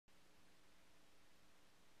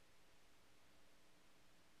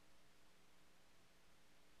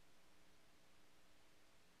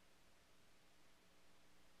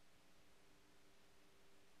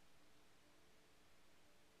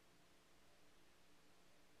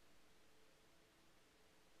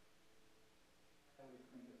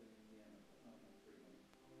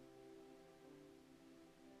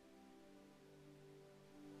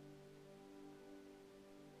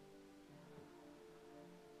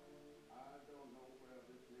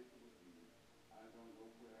don't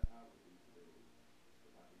know where I would be today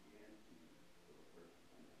if I began to for the First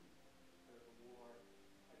Amendment. There's a war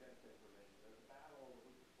against information. There's a battle over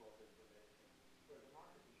who controls information. For a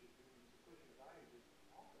democracy should be pushing the values we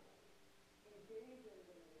talk about. Engage in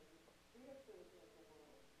demand, reassociate the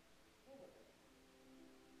world, innovate.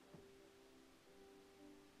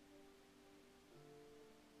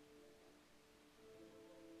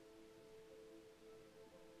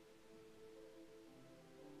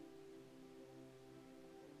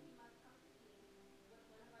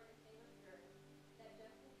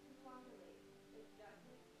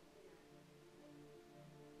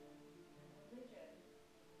 Religion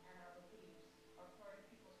and our beliefs are part of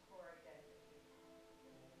people's core identity.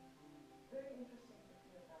 Very interesting to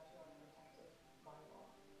feel that you are protected by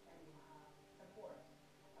law and you have support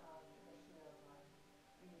to pursue your life.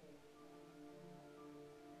 Reading.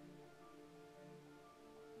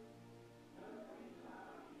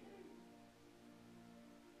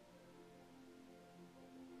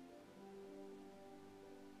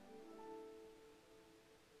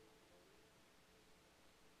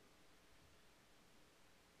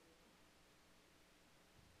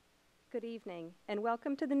 Good evening, and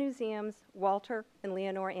welcome to the Newseum's Walter and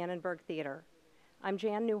Leonore Annenberg Theater. I'm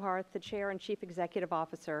Jan Newharth, the Chair and Chief Executive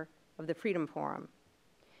Officer of the Freedom Forum.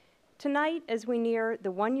 Tonight, as we near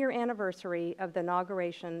the one-year anniversary of the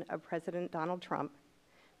inauguration of President Donald Trump,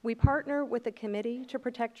 we partner with the Committee to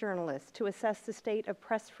Protect Journalists to assess the state of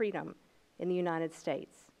press freedom in the United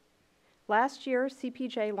States. Last year,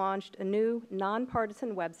 CPJ launched a new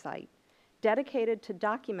nonpartisan website dedicated to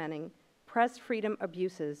documenting press freedom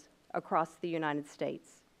abuses across the United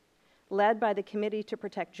States. Led by the Committee to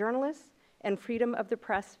Protect Journalists and Freedom of the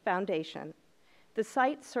Press Foundation, the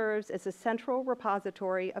site serves as a central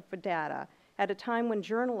repository of data at a time when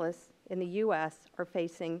journalists in the U.S. are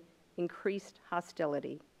facing increased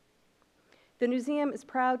hostility. The Newseum is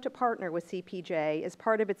proud to partner with CPJ as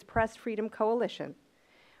part of its Press Freedom Coalition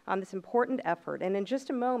on this important effort, and in just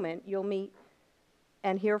a moment, you'll meet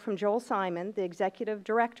and hear from Joel Simon, the Executive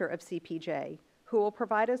Director of CPJ, who will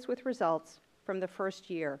provide us with results from the first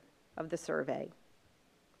year of the survey.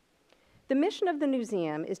 The mission of the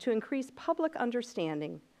Newseum is to increase public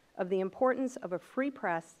understanding of the importance of a free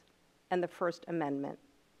press and the First Amendment.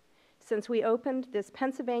 Since we opened this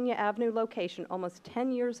Pennsylvania Avenue location almost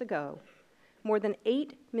 10 years ago, more than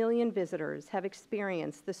 8 million visitors have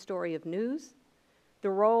experienced the story of news, the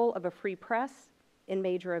role of a free press in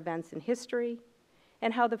major events in history,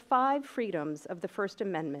 and how the 5 freedoms of the First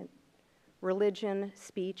Amendment, religion,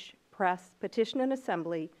 speech, press, petition, and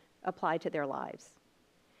assembly, apply to their lives.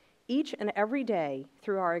 Each and every day,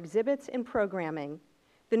 through our exhibits and programming,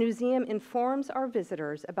 the Newseum informs our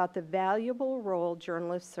visitors about the valuable role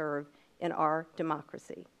journalists serve in our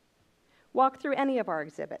democracy. Walk through any of our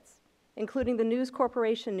exhibits, including the News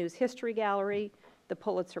Corporation News History Gallery, the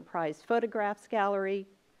Pulitzer Prize Photographs Gallery,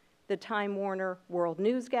 the Time Warner World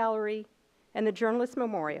News Gallery, and the Journalist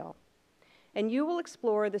Memorial. And you will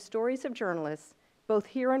explore the stories of journalists, both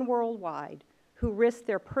here and worldwide, who risk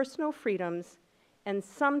their personal freedoms and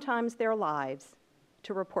sometimes their lives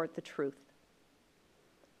to report the truth.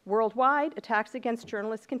 Worldwide, attacks against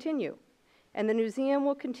journalists continue, and the Newseum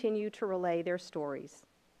will continue to relay their stories.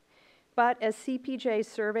 But as CPJ's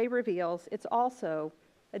survey reveals, it's also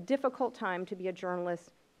a difficult time to be a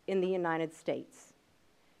journalist in the United States.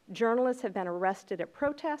 Journalists have been arrested at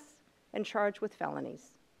protests and charged with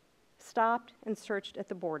felonies, stopped and searched at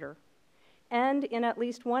the border, and in at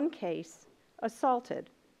least one case, assaulted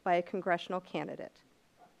by a congressional candidate.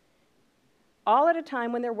 All at a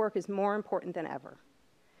time when their work is more important than ever.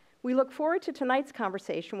 We look forward to tonight's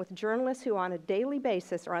conversation with journalists who on a daily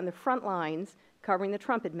basis are on the front lines covering the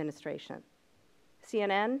Trump administration.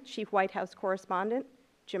 CNN Chief White House Correspondent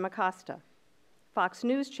Jim Acosta, Fox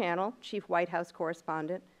News Channel Chief White House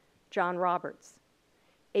Correspondent John Roberts,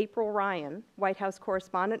 April Ryan, White House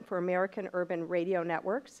Correspondent for American Urban Radio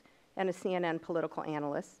Networks and a CNN political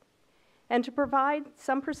analyst, and to provide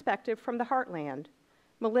some perspective from the heartland,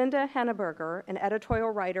 Melinda Henneberger, an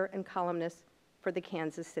editorial writer and columnist for the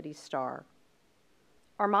Kansas City Star.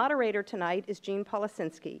 Our moderator tonight is Jean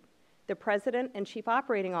Policinski, the President and Chief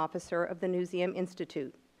Operating Officer of the Newseum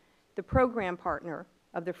Institute, the program partner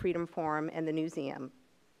of the Freedom Forum and the Newseum.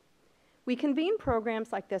 We convene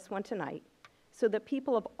programs like this one tonight so that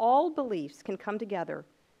people of all beliefs can come together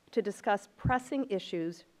to discuss pressing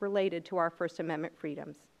issues related to our First Amendment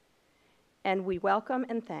freedoms. And we welcome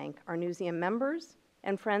and thank our Newseum members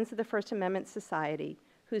and friends of the First Amendment Society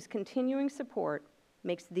whose continuing support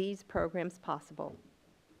makes these programs possible.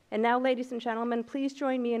 And now, ladies and gentlemen, please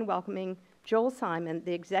join me in welcoming Joel Simon,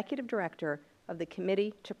 the Executive Director of the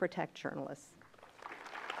Committee to Protect Journalists.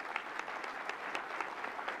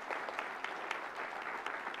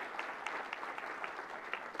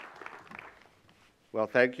 Well,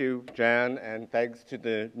 thank you, Jan, and thanks to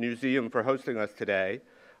the Newseum for hosting us today.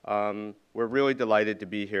 We're really delighted to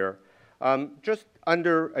be here. Just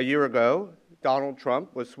under a year ago, Donald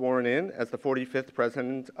Trump was sworn in as the 45th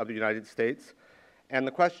President of the United States. And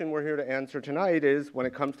the question we're here to answer tonight is, when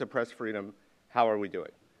it comes to press freedom, how are we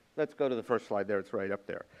doing? Let's go to the first slide there. It's right up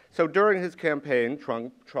there. So during his campaign,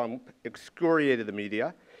 Trump excoriated the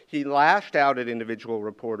media. He lashed out at individual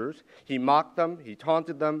reporters. He mocked them. He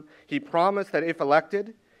taunted them. He promised that if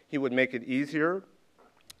elected, he would make it easier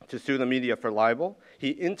to sue the media for libel. He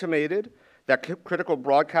intimated that critical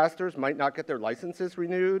broadcasters might not get their licenses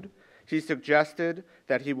renewed. He suggested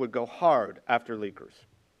that he would go hard after leakers.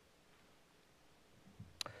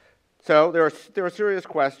 So there are serious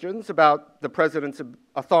questions about the president's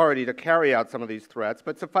authority to carry out some of these threats,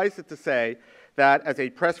 but suffice it to say that as a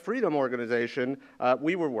press freedom organization,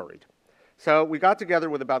 we were worried. So we got together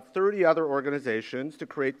with about 30 other organizations to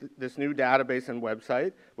create this new database and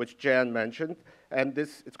website, which Jan mentioned, and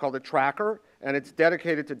it's called a tracker, and it's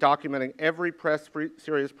dedicated to documenting every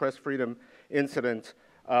serious press freedom incident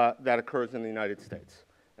that occurs in the United States.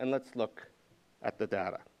 And let's look at the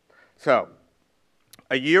data. So,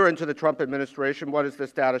 a year into the Trump administration, what does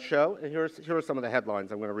this data show? And here are some of the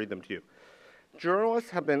headlines. I'm going to read them to you. Journalists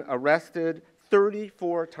have been arrested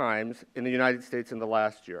 34 times in the United States in the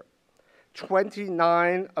last year.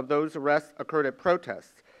 29 of those arrests occurred at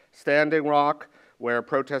protests. Standing Rock, where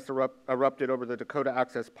protests erupted over the Dakota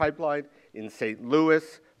Access Pipeline, in St.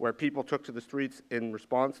 Louis, where people took to the streets in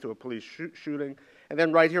response to a police shooting, and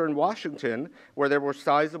then right here in Washington, where there were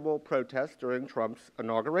sizable protests during Trump's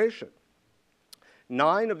inauguration.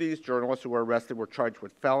 9 of these journalists who were arrested were charged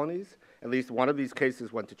with felonies. At least one of these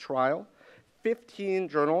cases went to trial. 15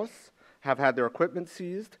 journalists have had their equipment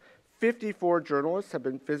seized. 54 journalists have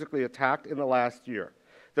been physically attacked in the last year.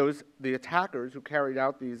 The attackers who carried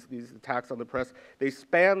out these attacks on the press, they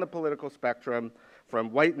span the political spectrum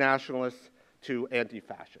from white nationalists to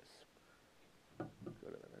anti-fascists. Go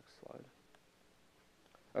to the next slide.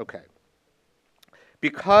 Okay.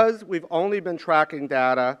 Because we've only been tracking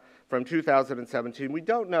data from 2017, we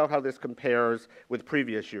don't know how this compares with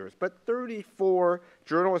previous years, but 34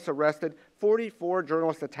 journalists arrested, 44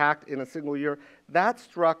 journalists attacked in a single year, that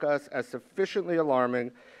struck us as sufficiently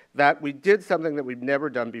alarming that we did something that we've never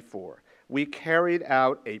done before. We carried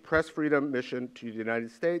out a press freedom mission to the United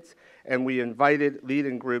States, and we invited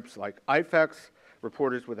leading groups like IFEX,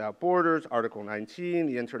 Reporters Without Borders, Article 19,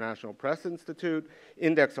 the International Press Institute,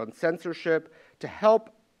 Index on Censorship, to help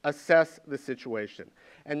assess the situation.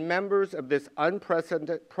 And members of this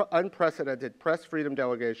unprecedented press freedom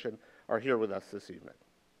delegation are here with us this evening.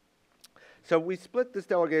 So we split this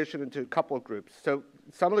delegation into a couple of groups. So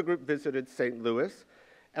some of the group visited St. Louis,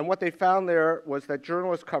 and what they found there was that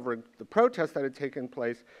journalists covering the protests that had taken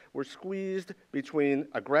place were squeezed between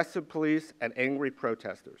aggressive police and angry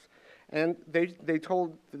protesters. And they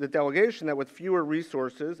told the delegation that with fewer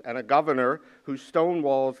resources and a governor who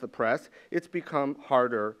stonewalls the press, it's become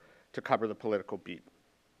harder to cover the political beat.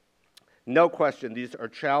 No question, these are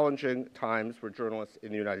challenging times for journalists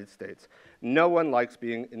in the United States. No one likes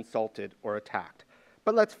being insulted or attacked.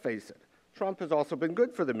 But let's face it, Trump has also been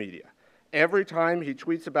good for the media. Every time he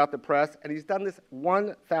tweets about the press, and he's done this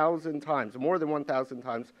 1,000 times, more than 1,000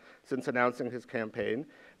 times since announcing his campaign,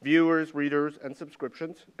 viewers, readers, and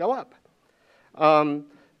subscriptions go up.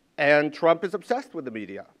 And Trump is obsessed with the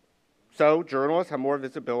media. So journalists have more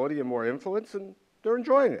visibility and more influence, and they're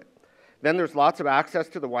enjoying it. Then there's lots of access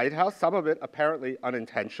to the White House, some of it apparently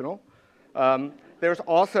unintentional. There's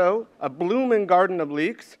also a blooming garden of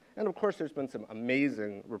leaks, and of course there's been some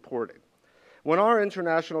amazing reporting. When our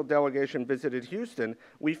international delegation visited Houston,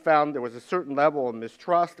 we found there was a certain level of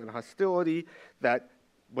mistrust and hostility that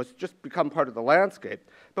was just become part of the landscape.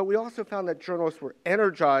 But we also found that journalists were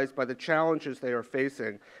energized by the challenges they are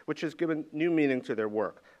facing, which has given new meaning to their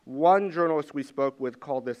work. One journalist we spoke with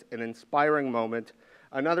called this an inspiring moment.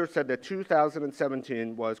 Another said that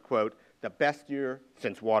 2017 was, quote, the best year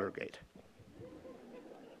since Watergate.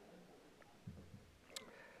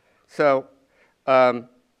 So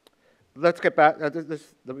let's get back, let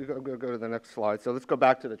me go to the next slide. So let's go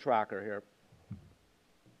back to the tracker here.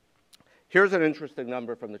 Here's an interesting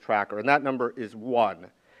number from the tracker, and that number is 1.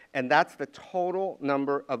 And that's the total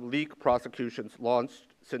number of leak prosecutions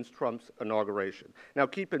launched since Trump's inauguration. Now,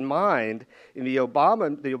 keep in mind, in the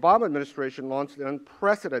Obama administration launched an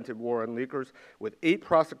unprecedented war on leakers with 8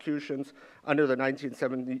 prosecutions under the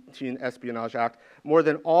 1917 Espionage Act, more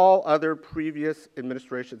than all other previous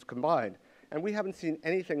administrations combined. And we haven't seen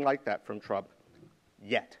anything like that from Trump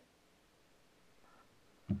yet.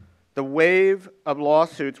 The wave of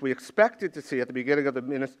lawsuits we expected to see at the beginning of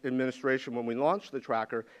the administration when we launched the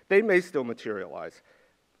tracker, they may still materialize.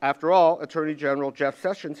 After all, Attorney General Jeff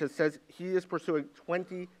Sessions has said he is pursuing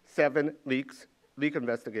 27 leak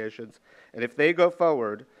investigations, and if they go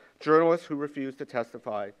forward, journalists who refuse to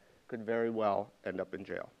testify could very well end up in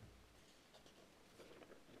jail.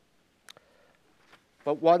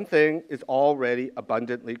 But one thing is already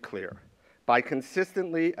abundantly clear. By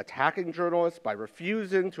consistently attacking journalists, by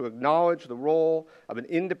refusing to acknowledge the role of an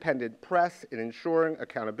independent press in ensuring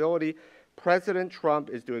accountability, President Trump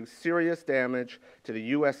is doing serious damage to the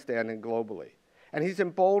U.S. standing globally. And he's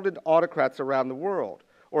emboldened autocrats around the world.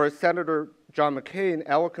 Or as Senator John McCain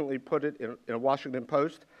eloquently put it in a Washington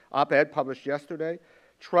Post op-ed published yesterday,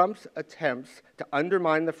 Trump's attempts to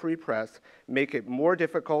undermine the free press make it more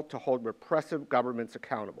difficult to hold repressive governments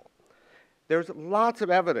accountable. There's lots of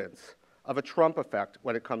evidence of a Trump effect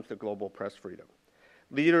when it comes to global press freedom.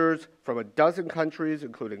 Leaders from a dozen countries,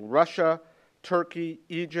 including Russia, Turkey,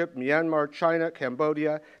 Egypt, Myanmar, China,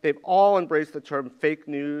 Cambodia, they've all embraced the term fake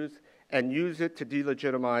news and use it to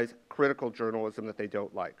delegitimize critical journalism that they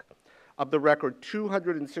don't like. Of the record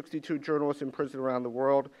 262 journalists in prison around the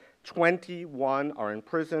world, 21 are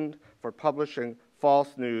imprisoned for publishing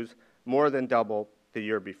false news, more than double the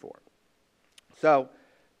year before. So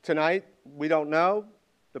tonight, we don't know.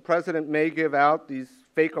 The president may give out these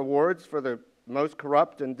fake awards for the most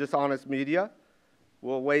corrupt and dishonest media.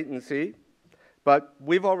 We'll wait and see. But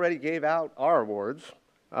we've already gave out our awards.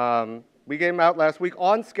 We gave them out last week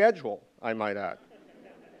on schedule, I might add.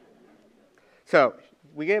 So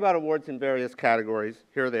we gave out awards in various categories.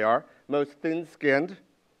 Here they are. Most thin-skinned.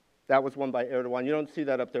 That was won by Erdogan. You don't see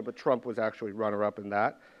that up there, but Trump was actually runner-up in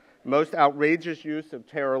that. Most outrageous use of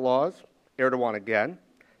terror laws. Erdogan again.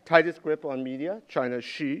 Tightest grip on media, China's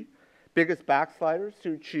Xi. Biggest backsliders,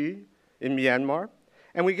 Suu Kyi in Myanmar.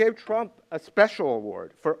 And we gave Trump a special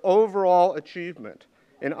award for overall achievement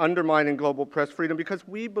in undermining global press freedom because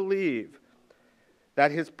we believe that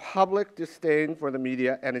his public disdain for the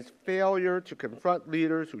media and his failure to confront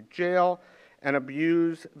leaders who jail and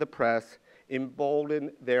abuse the press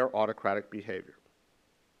embolden their autocratic behavior.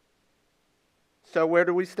 So where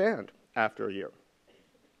do we stand after a year?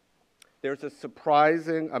 There's a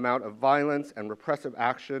surprising amount of violence and repressive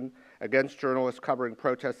action against journalists covering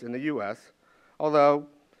protests in the U.S., although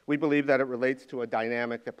we believe that it relates to a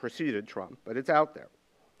dynamic that preceded Trump, but it's out there.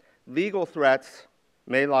 Legal threats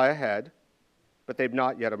may lie ahead, but they've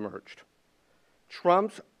not yet emerged.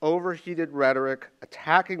 Trump's overheated rhetoric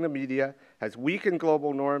attacking the media has weakened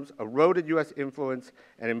global norms, eroded U.S. influence,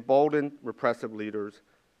 and emboldened repressive leaders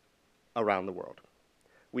around the world.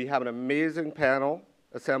 We have an amazing panel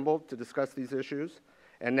assembled to discuss these issues.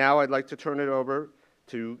 And now I'd like to turn it over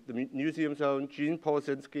to the Newseum's own Jean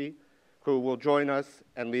Policinski, who will join us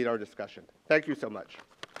and lead our discussion. Thank you so much.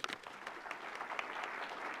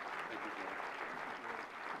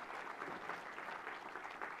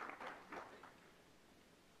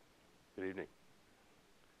 Good evening.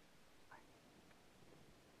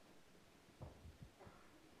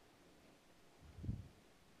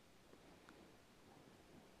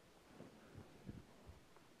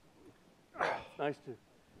 Nice to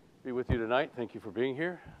be with you tonight. Thank you for being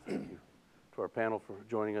here. Thank you to our panel for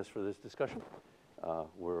joining us for this discussion.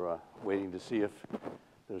 We're waiting to see if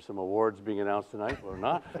there's some awards being announced tonight or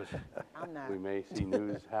not. We may see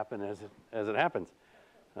news happen as it happens.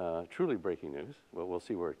 Truly breaking news. Well, we'll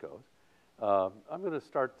see where it goes. I'm going to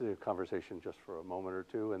start the conversation just for a moment or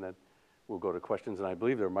two, and then we'll go to questions. And I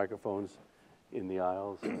believe there are microphones in the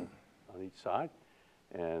aisles on each side.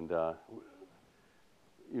 And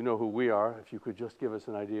you know who we are. If you could just give us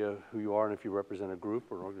an idea of who you are and if you represent a group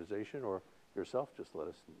or an organization or yourself, just let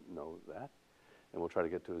us know that. And we'll try to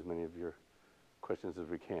get to as many of your questions as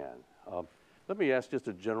we can. Let me ask just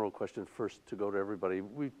a general question first to go to everybody.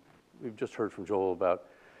 We've just heard from Joel about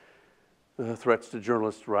the threats to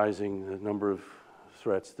journalists rising, the number of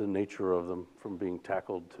threats, the nature of them, from being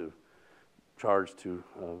tackled to charged to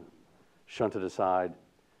shunted aside.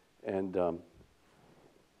 And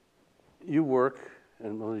you work,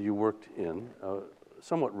 and you worked in a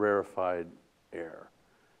somewhat rarefied era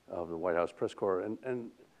of the White House press corps. And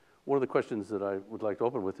one of the questions that I would like to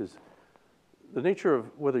open with is the nature of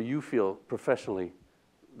whether you feel professionally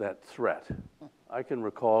that threat. I can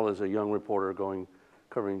recall as a young reporter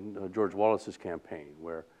covering George Wallace's campaign,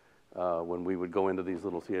 where when we would go into these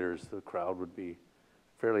little theaters, the crowd would be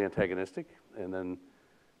fairly antagonistic, and then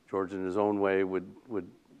George in his own way would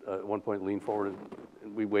at one point lean forward,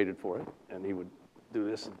 and we waited for it, and he would do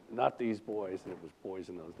this, not these boys, and it was boys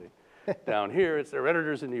in those days. Down here, it's their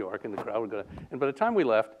editors in New York, and the crowd would go, and by the time we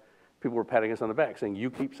left, people were patting us on the back, saying, you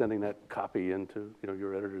keep sending that copy into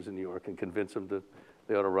your editors in New York and convince them that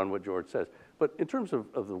they ought to run what George says. But in terms of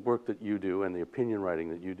the work that you do and the opinion writing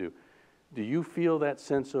that you do you feel that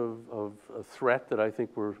sense of a threat that I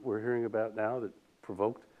think we're hearing about now that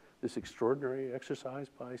provoked this extraordinary exercise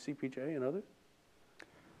by CPJ and others?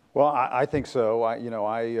 Well, I think so.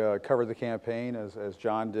 I covered the campaign as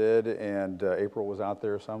John did, and April was out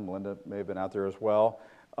there some. Melinda may have been out there as well.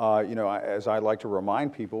 As I like to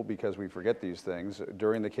remind people, because we forget these things,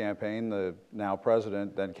 during the campaign, the now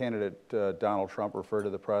president, then candidate Donald Trump referred to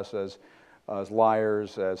the press as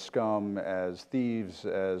liars, as scum, as thieves,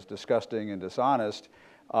 as disgusting and dishonest,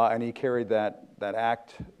 and he carried that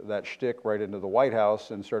shtick right into the White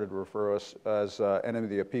House and started to refer us as enemy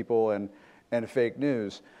of the people and fake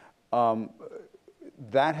news.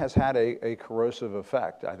 That has had a corrosive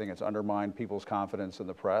effect. I think it's undermined people's confidence in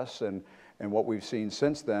the press, and what we've seen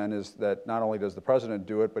since then is that not only does the president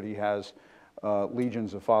do it, but he has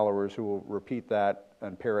legions of followers who will repeat that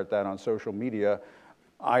and parrot that on social media.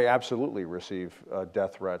 I absolutely receive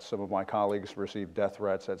death threats. Some of my colleagues receive death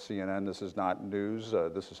threats at CNN. This is not news.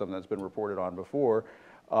 This is something that's been reported on before.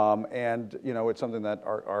 And it's something that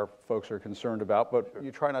our folks are concerned about, but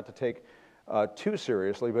you try not to take too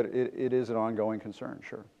seriously, but it is an ongoing concern,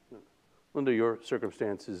 sure. Linda, your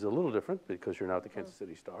circumstance is a little different because you're now at the Kansas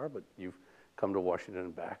City Star, but you've come to Washington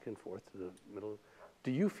and back and forth to the middle.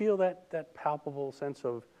 Do you feel that palpable sense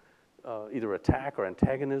of either attack or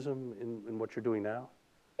antagonism in what you're doing now?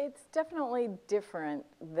 It's definitely different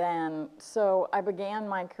than, so I began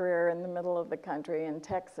my career in the middle of the country in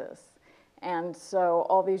Texas. And so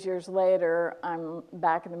all these years later, I'm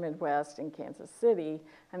back in the Midwest in Kansas City,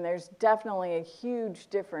 and there's definitely a huge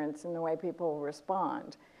difference in the way people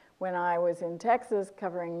respond. When I was in Texas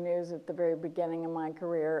covering news at the very beginning of my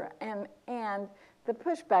career, and the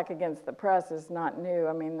pushback against the press is not new.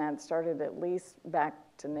 I mean, that started at least back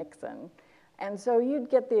to Nixon. And so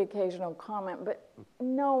you'd get the occasional comment, but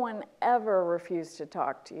no one ever refused to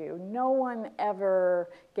talk to you. No one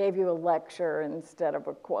ever gave you a lecture instead of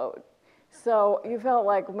a quote. So you felt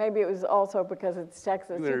like maybe it was also because it's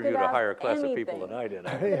Texas. You interviewed a higher class of people than I did.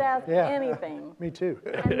 You could ask anything. Me too.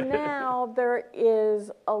 And now there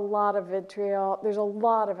is a lot of vitriol. There's a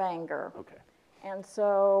lot of anger. Okay. And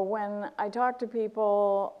so when I talk to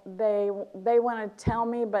people, they want to tell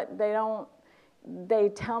me, but they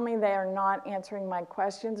tell me they are not answering my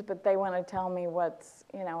questions, but they want to tell me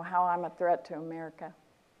how I'm a threat to America.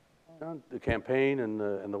 The campaign and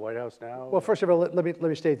the White House now? Well, first of all, let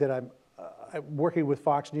me state that I'm working with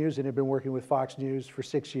Fox News and have been working with Fox News for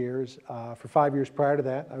 6 years. For 5 years prior to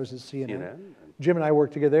that, I was at CNN. Jim and I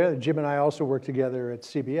worked together there, and Jim and I also worked together at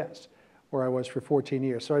CBS, where I was for 14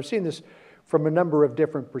 years. So I've seen this from a number of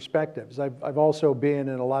different perspectives. I've also been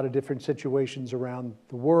in a lot of different situations around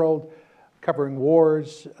the world, covering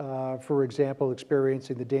wars, for example,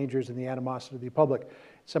 experiencing the dangers and the animosity of the public.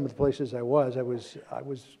 Some of the places I was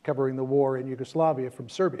covering the war in Yugoslavia from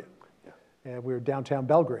Serbia. And we were downtown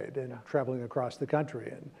Belgrade and traveling across the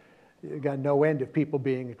country. And you got no end of people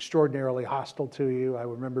being extraordinarily hostile to you. I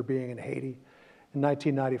remember being in Haiti in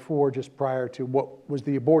 1994, just prior to what was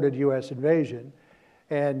the aborted U.S. invasion,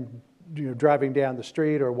 and driving down the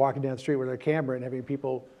street or walking down the street with a camera and having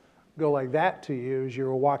people go like that to you as you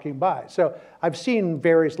were walking by. So I've seen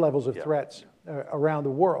various levels of threats around the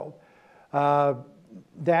world.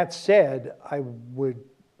 That said, I would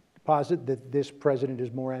posit that this president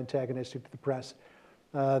is more antagonistic to the press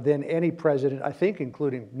than any president, I think,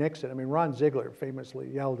 including Nixon. I mean, Ron Ziegler famously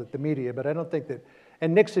yelled at the media, but I don't think that,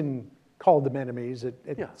 and Nixon called them enemies at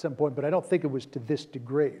some point, but I don't think it was to this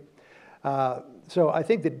degree. So I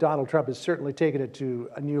think that Donald Trump has certainly taken it to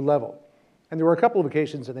a new level. And there were a couple of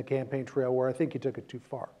occasions in the campaign trail where I think he took it too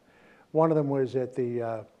far. One of them was at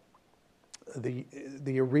the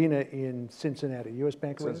arena in Cincinnati, U.S.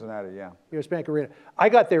 Bank Arena? Cincinnati, yeah. U.S. Bank Arena. I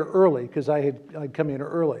got there early because I'd come in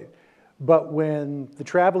early. But when the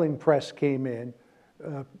traveling press came in,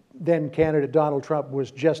 then candidate Donald Trump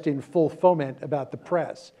was just in full foment about the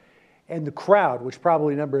press. And the crowd, which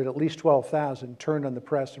probably numbered at least 12,000, turned on the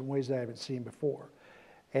press in ways that I haven't seen before.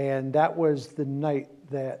 And that was the night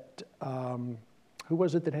that, who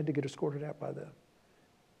was it that had to get escorted out by the,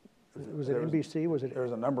 was it NBC? Was it? There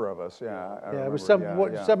was a number of us, yeah. It was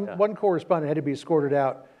one correspondent had to be escorted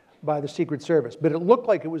out by the Secret Service, but it looked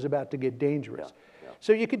like it was about to get dangerous.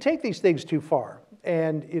 So you can take these things too far.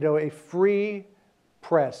 And a free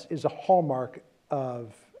press is a hallmark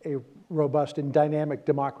of a robust and dynamic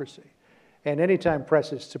democracy. And anytime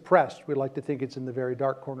press is suppressed, we like to think it's in the very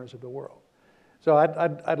dark corners of the world. So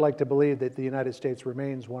I'd like to believe that the United States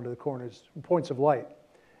remains one of the points of light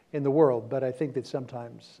in the world, but I think that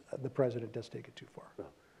sometimes the president does take it too far.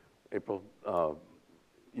 April,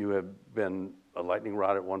 you have been a lightning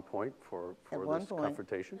rod at one point for this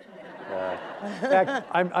confrontation. In fact,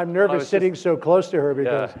 I'm nervous sitting so close to her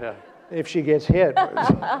because if she gets hit.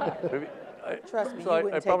 Trust me, So you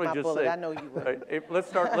wouldn't take my bullet. I know you would. Right, let's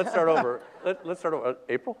start over. Let's start over.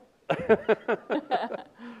 April?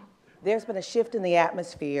 There's been a shift in the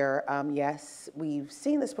atmosphere. Yes, we've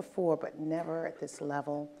seen this before, but never at this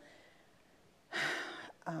level.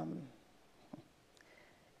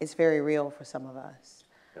 It's very real for some of us.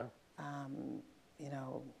 Yeah. You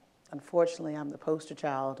know, unfortunately, I'm the poster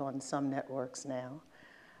child on some networks now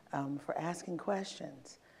for asking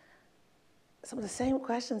questions. Some of the same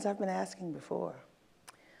questions I've been asking before.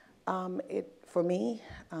 For me,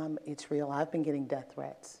 it's real. I've been getting death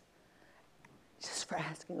threats just for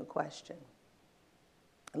asking a question,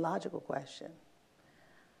 a logical question.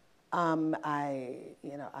 I'm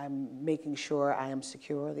making sure I am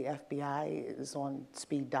secure. The FBI is on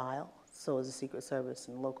speed dial, so is the Secret Service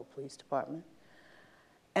and local police department.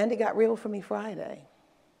 And it got real for me Friday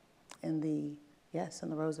in the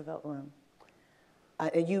Roosevelt room.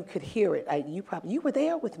 And you could hear it. You were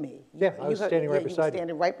there with me. Yeah, I was standing right beside you. You were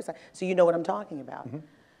standing right beside. So you know what I'm talking about. Mm-hmm.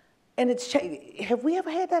 And it's have we ever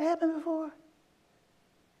had that happen before?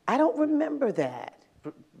 I don't remember that.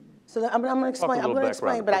 So I'm going to explain. I'm going to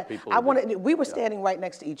explain. But I wanted. We were standing right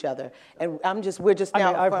next to each other, and we're just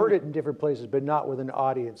now. I've heard it in different places, but not with an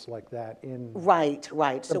audience like that. Right.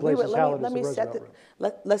 So we were.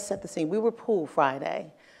 Let's set the scene. We were pooled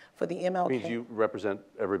Friday for the MLK. Means you represent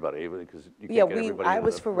everybody because you can't get everybody. I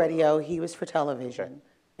was for radio. He was for television,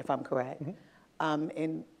 if I'm correct. Mm-hmm.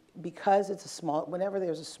 And because it's a small, whenever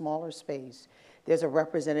there's a smaller space, there's a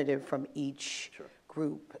representative from each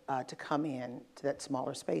group to come in to that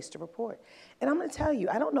smaller space to report. And I'm going to tell you,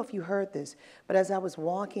 I don't know if you heard this, but as I was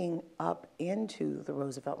walking up into the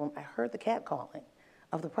Roosevelt room, I heard the catcalling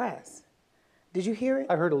of the press. Did you hear it?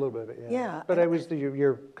 I heard a little bit of it, yeah. But it was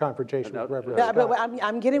your confrontation with Reverend Scott. But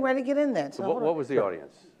I'm getting ready to get in that. So what was the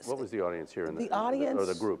audience? What was the audience here in the audience, or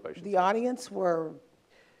the group, I should say? The audience were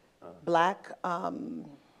Black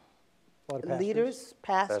leaders,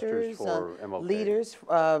 pastors leaders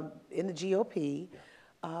in the GOP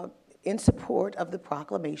in support of the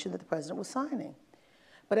proclamation that the president was signing.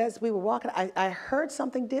 But as we were walking, I heard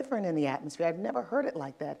something different in the atmosphere. I've never heard it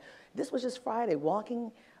like that. This was just Friday,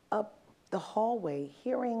 walking up the hallway,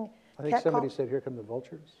 hearing. I think somebody said, "Here come the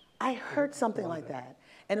vultures." I heard something like that,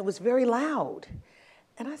 and it was very loud.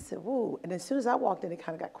 And I said, "Whoa!" And as soon as I walked in, it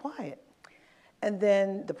kind of got quiet. And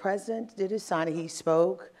then the president did his signing. He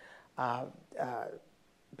spoke.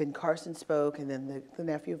 Ben Carson spoke, and then the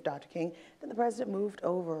nephew of Dr. King. Then the president moved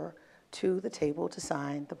over to the table to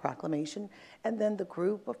sign the proclamation, and then the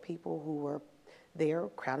group of people who were there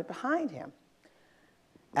crowded behind him,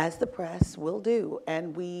 as the press will do,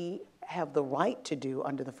 and we have the right to do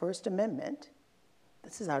under the First Amendment.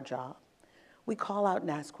 This is our job. We call out and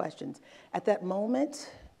ask questions. At that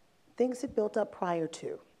moment, things had built up prior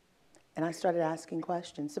to, and I started asking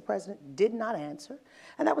questions. The president did not answer,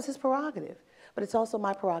 and that was his prerogative. But it's also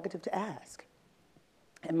my prerogative to ask,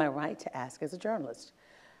 and my right to ask as a journalist.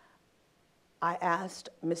 I asked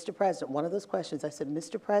Mr. President one of those questions. I said,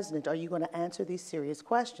 "Mr. President, are you going to answer these serious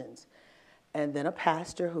questions?" And then a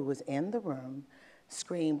pastor who was in the room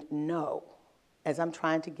screamed, "No," as I'm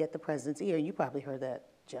trying to get the president's ear. You probably heard that,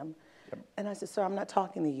 Jim. Yep. And I said, "Sir, I'm not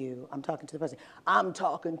talking to you. I'm talking to the president." "I'm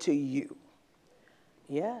talking to you."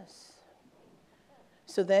 Yes.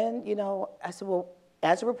 So then, I said, well,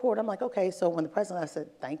 as a reporter, I'm like, okay, so when the president, I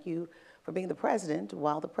said, "Thank you for being the president,"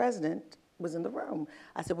 while the president was in the room.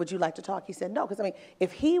 I said, "Would you like to talk?" He said, "No," because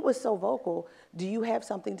if he was so vocal, do you have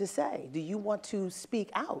something to say? Do you want to speak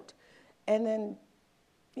out? And then,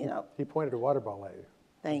 He pointed a water bottle at you.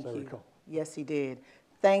 Thank you. Yes, he did.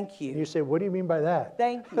 Thank you. And you said, "What do you mean by that?"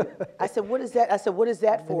 Thank you. I said, "What is that?" I said, "What is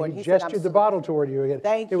that for?" And he gestured the bottle toward you again.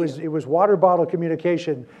 Thank you. It was water bottle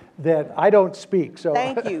communication that I don't speak. So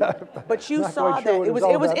thank you. But you saw that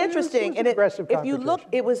it was interesting, and if you look,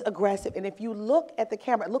 it was aggressive. And if you look at the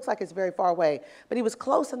camera, it looks like it's very far away, but he was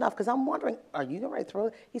close enough because I'm wondering, are you going to throw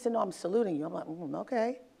it? He said, "No, I'm saluting you." I'm like,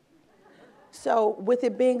 okay. So with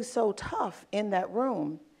it being so tough in that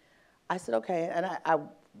room, I said, okay, and I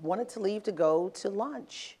wanted to leave to go to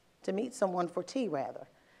lunch, to meet someone for tea, rather.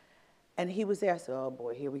 And he was there. I said, "Oh,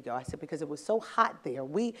 boy, here we go." I said, because it was so hot there.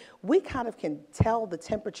 We kind of can tell the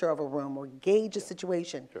temperature of a room or gauge a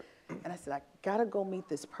situation. Sure. And I said, "I got to go meet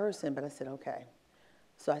this person." But I said, okay.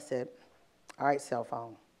 So I said, "All right, cell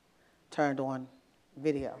phone." Turned on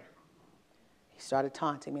video. He started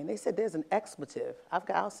taunting me. And they said, "There's an expletive."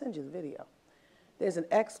 I'll send you the video. There's an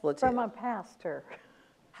expletive. From a pastor.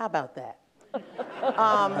 How about that?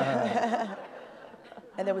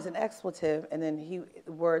 And there was an expletive, and then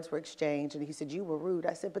words were exchanged, and he said, "You were rude."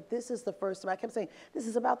 I said, "But this is the First Amendment." I kept saying, "This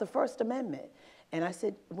is about the First Amendment." And I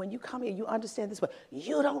said, "When you come here, you understand this, but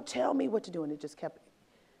you don't tell me what to do." And it just kept,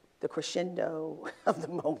 the crescendo of the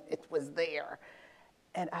moment was there.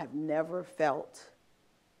 And I've never felt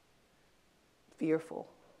fearful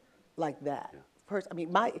like that.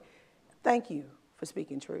 Yeah. Thank you for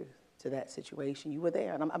speaking truth to that situation. You were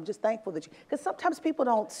there, and I'm just thankful that because sometimes people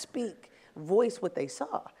don't voice what they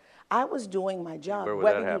saw. I was doing my job,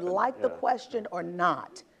 whether you like the question or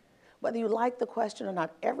not. Whether you like the question or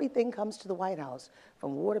not, everything comes to the White House,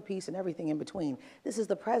 from war to peace and everything in between. This is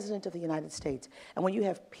the President of the United States. And when you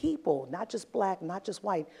have people, not just black, not just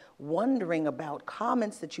white, wondering about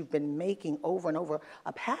comments that you've been making over and over,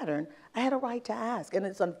 a pattern, I had a right to ask. And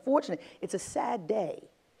it's unfortunate, it's a sad day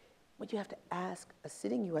when you have to ask a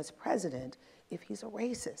sitting U.S. president if he's a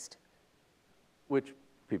racist. Which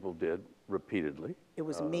people did repeatedly. It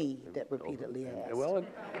was me that repeatedly asked. Well,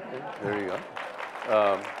 there you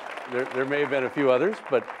go. There may have been a few others,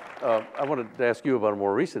 but I wanted to ask you about a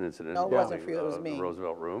more recent incident. No, it wasn't for you, it was me. The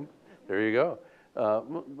Roosevelt Room. There you go.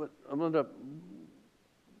 But Melinda,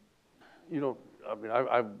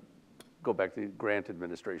 I go back to the Grant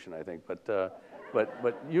administration, I think,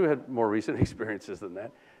 but you had more recent experiences than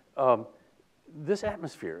that. This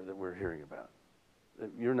atmosphere that we're hearing about,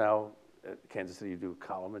 you're now at Kansas City, you do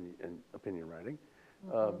column and opinion writing,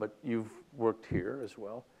 but you've worked here as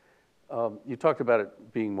well. You talked about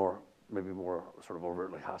it being maybe more sort of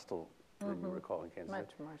overtly hostile than you recall in Kansas City.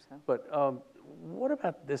 Much more so. But what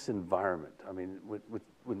about this environment? I mean,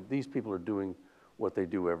 when these people are doing what they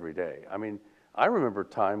do every day. I mean, I remember a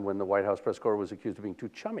time when the White House press corps was accused of being too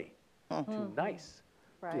chummy, too nice.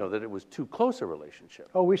 Right. That it was too close a relationship.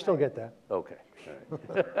 Oh, we still get that. Okay.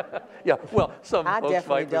 All right. Yeah, well, some folks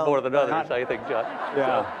might be more than others, I think, John.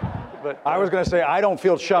 Yeah. So, but I was going to say, I don't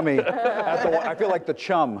feel chummy. I feel like the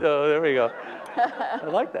chum. Oh, there we go. I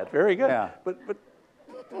like that. Very good. Yeah. But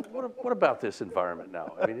what about this environment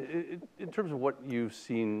now? I mean, in terms of what you've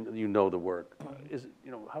seen, the work,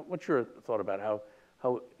 what's your thought about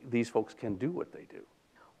how these folks can do what they do?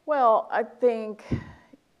 Well, I think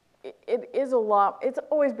it is it's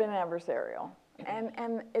always been adversarial,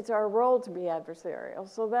 and it's our role to be adversarial,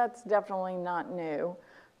 so that's definitely not new.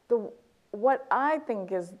 What I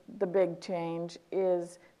think is the big change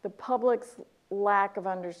is the public's lack of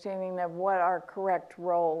understanding of what our correct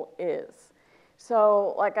role is.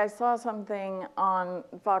 So, like, I saw something on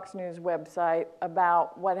Fox News website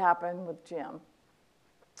about what happened with Jim,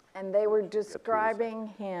 and they were describing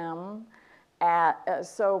him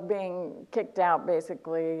being kicked out,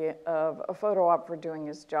 basically, of a photo op for doing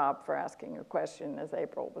his job, for asking a question, as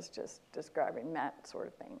April was just describing, that sort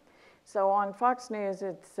of thing. So on Fox News,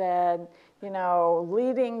 it said,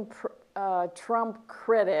 leading Trump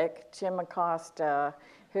critic, Jim Acosta,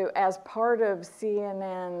 who, as part of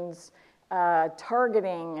CNN's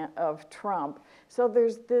targeting of Trump. So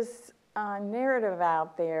there's this narrative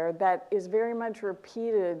out there that is very much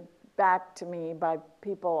repeated back to me by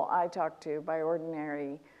people I talk to, by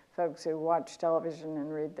ordinary folks who watch television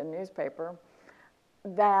and read the newspaper,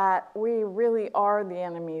 that we really are the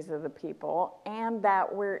enemies of the people, and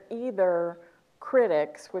that we're either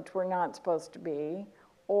critics, which we're not supposed to be,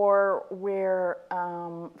 or we're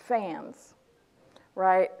fans,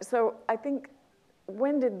 right? So I think,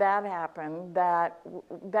 when did that happen, that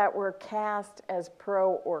we're cast as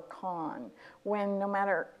pro or con, when no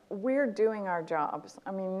matter, we're doing our jobs.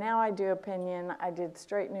 I mean, now I do opinion, I did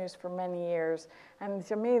straight news for many years, and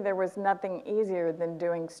to me there was nothing easier than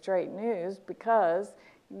doing straight news, because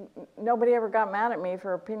nobody ever got mad at me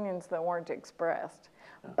for opinions that weren't expressed.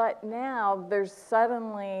 But now there's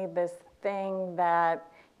suddenly this thing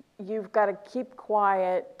that you've got to keep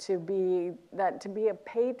quiet to be a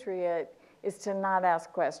patriot is to not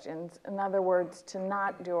ask questions. In other words, to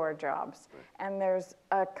not do our jobs. And there's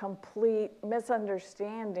a complete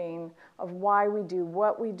misunderstanding of why we do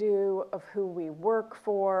what we do, of who we work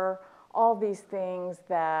for, all these things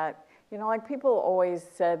that, like people always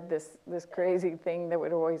said this crazy thing that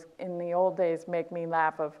would always, in the old days, make me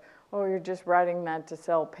laugh of, oh, you're just writing that to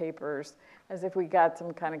sell papers, as if we got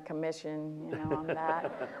some kind of commission, on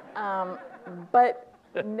that. But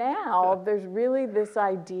now there's really this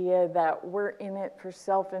idea that we're in it for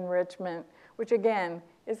self-enrichment, which again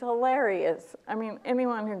is hilarious. I mean,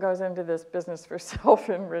 anyone who goes into this business for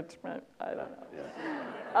self-enrichment, I don't know.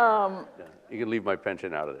 Yeah. You can leave my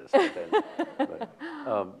pension out of this.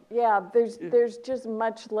 Yeah, there's just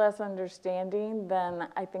much less understanding than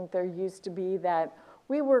I think there used to be, that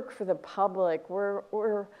we work for the public. We're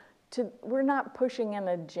not pushing an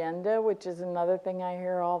agenda, which is another thing I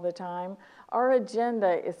hear all the time. Our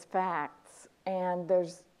agenda is facts, and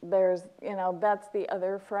there's that's the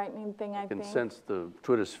other frightening thing I think. I can sense the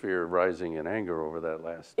Twitter sphere rising in anger over that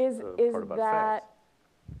last part about that,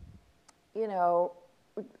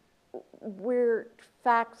 facts.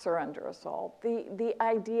 Facts are under assault. The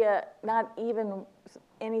idea, not even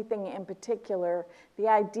anything in particular, the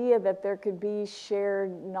idea that there could be shared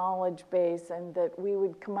knowledge base and that we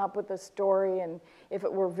would come up with a story, and if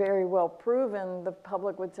it were very well proven, the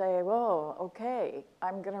public would say, well, okay,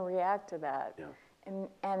 I'm going to react to that. Yeah.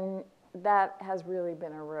 And that has really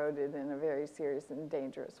been eroded in a very serious and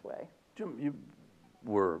dangerous way. Jim, you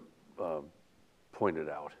were pointed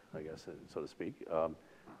out, I guess, so to speak,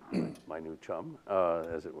 my new chum,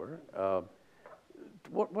 as it were.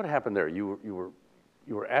 What happened there? You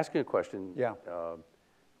were asking a question. Yeah.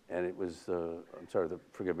 And it was I'm sorry.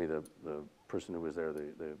 Forgive me. The person who was there,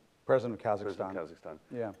 the President of Kazakhstan. President of Kazakhstan.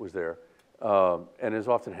 Yeah. Was there. And as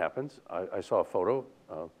often happens, I saw a photo.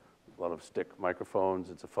 A lot of stick microphones.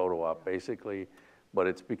 It's a photo op, basically, but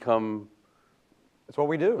it's become. It's what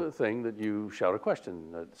we do. The thing that you shout a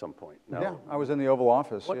question at some point. Now, yeah, I was in the Oval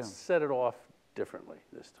Office. What set it off differently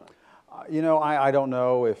this time? I don't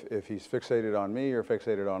know if he's fixated on me or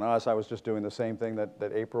fixated on us. I was just doing the same thing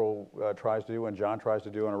that April tries to do and John tries to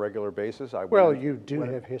do on a regular basis. You do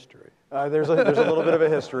have history. There's a little bit of a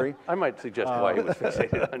history. I might suggest why he was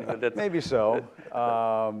fixated on you. Maybe so.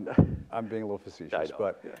 I'm being a little facetious,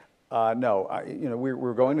 but no.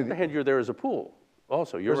 We're going to. On the hand, you're there as a pool.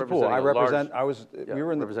 Also, you're There's a pool. I represent. Large, we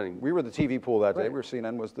were in we were the TV pool that day. Right.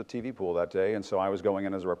 CNN was the TV pool that day, and so I was going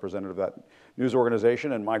in as a representative of that news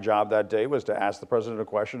organization. And my job that day was to ask the president a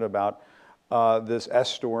question about this S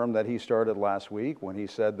storm that he started last week when he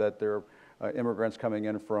said that there are immigrants coming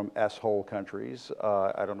in from S-hole countries.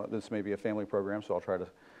 I don't know. This may be a family program, so I'll try to.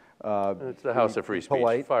 It's the House of Free Speech.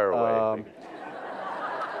 Polite. Fire away.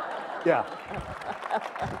 Yeah.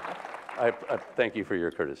 I thank you for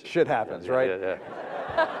your courtesy. Shit happens, right? Yeah.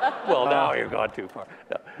 Well, now you've gone too far.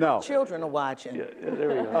 No. Children are watching. Yeah, there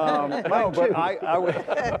we go. No, but I would.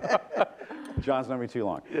 John's known me too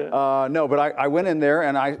long. Yeah. No, but I went in there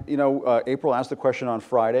and April asked the question on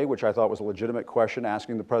Friday, which I thought was a legitimate question,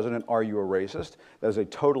 asking the president, "Are you a racist?" That is a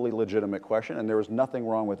totally legitimate question, and there was nothing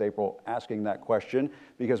wrong with April asking that question,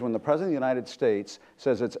 because when the president of the United States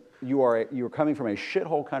says you're coming from a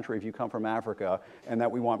shithole country if you come from Africa, and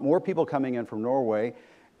that we want more people coming in from Norway,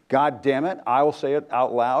 God damn it, I will say it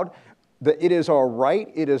out loud. It is our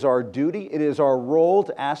right, it is our duty, it is our role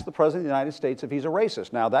to ask the President of the United States if he's a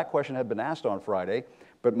racist. Now, that question had been asked on Friday,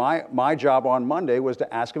 but my job on Monday was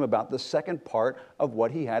to ask him about the second part of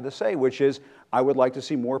what he had to say, which is, I would like to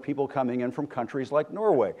see more people coming in from countries like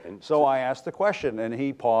Norway. So I asked the question, and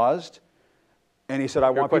he paused, and he said,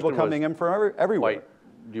 I want people coming in from everywhere. White.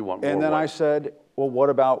 Do you want more And then white? I said, well,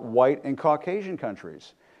 what about white and Caucasian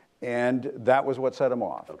countries? And that was what set him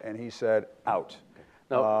off. Okay. And he said, out.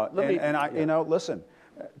 Now, listen,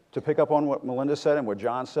 to pick up on what Melinda said and what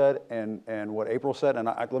John said and what April said, and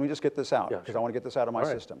let me just get this out, because I want to get this out of my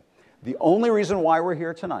system. The only reason why we're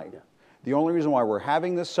here tonight, the only reason why we're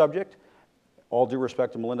having this subject, all due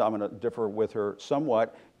respect to Melinda, I'm going to differ with her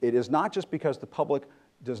somewhat, it is not just because the public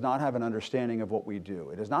does not have an understanding of what we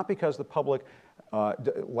do. It is not because the public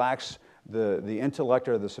lacks the intellect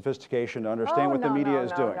or the sophistication to understand what the media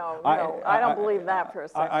is doing. I don't believe that for a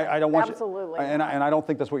second. I don't want Absolutely. And I don't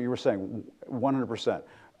think that's what you were saying, 100%.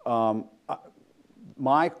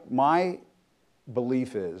 My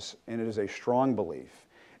belief is, and it is a strong belief,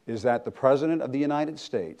 is that the President of the United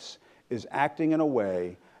States is acting in a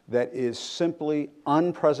way that is simply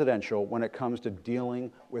unpresidential when it comes to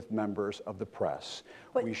dealing with members of the press.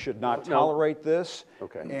 We should not tolerate this.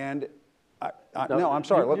 Okay. And no, I'm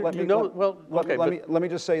sorry. Let me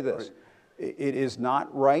just say this. It is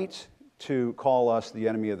not right to call us the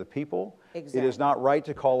enemy of the people. Exactly. It is not right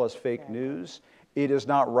to call us fake news. It is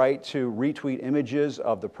not right to retweet images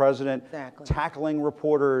of the president tackling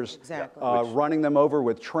reporters, running them over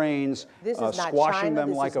with trains, squashing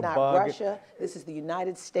them like a bug. This is not Russia. This is the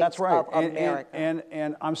United States of America.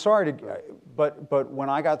 And I'm sorry to, but when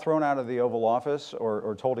I got thrown out of the Oval Office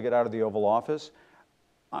or told to get out of the Oval Office,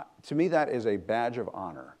 to me that is a badge of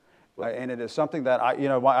honor, and it is something that I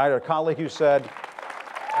had a colleague who said,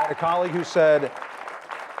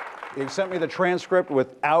 he sent me the transcript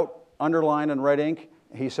without underlined in red ink.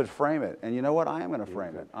 He said, frame it. And you know what? I am going to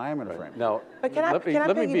frame it. I am going to frame it. Now, but can I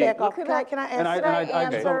piggyback off? Can I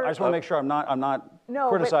answer? I just want to make sure I'm not No,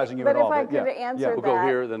 criticizing you but at all. if I could answer We'll that, go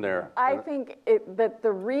here, then there. I think that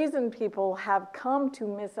the reason people have come to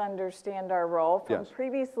misunderstand our role from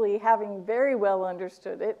previously having very well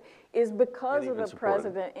understood it is because of the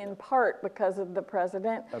president, in part because of the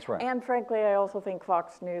president. That's right. And frankly, I also think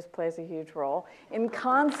Fox News plays a huge role in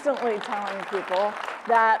constantly telling people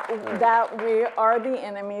that we are the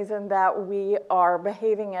enemies and that we are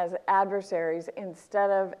behaving as adversaries instead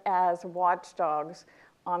of as watchdogs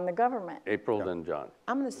on the government. April, then John.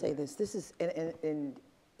 I'm going to say this. This is, and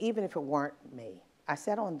even if it weren't me, I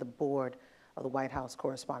sat on the board of the White House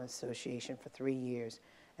Correspondents Association for 3 years,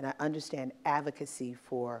 and I understand advocacy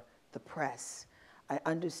for the press. I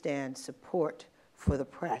understand support for the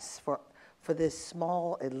press, for this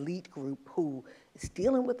small elite group who is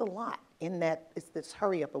dealing with a lot in that it's this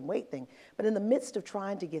hurry up and wait thing. But in the midst of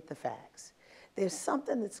trying to get the facts, there's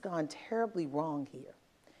something that's gone terribly wrong here.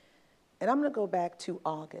 And I'm going to go back to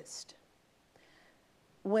August,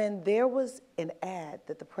 when there was an ad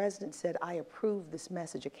that the president said, I approve this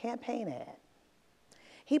message, a campaign ad.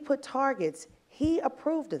 He put targets, he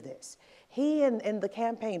approved of this. He and the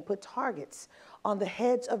campaign put targets on the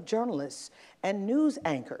heads of journalists and news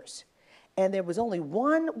anchors. And there was only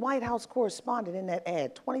one White House correspondent in that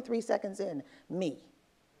ad, 23 seconds in, me.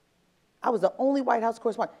 I was the only White House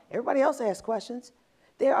correspondent. Everybody else asked questions.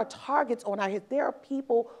 There are targets on our heads. There are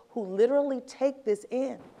people who literally take this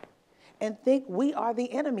in and think we are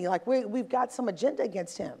the enemy, like we've got some agenda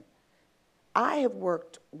against him. I have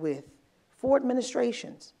worked with 4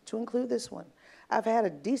 administrations, to include this one. I've had a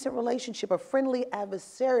decent relationship, a friendly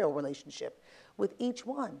adversarial relationship with each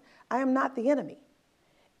one. I am not the enemy.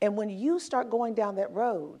 And when you start going down that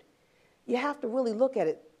road, you have to really look at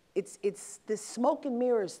it. It's this smoke and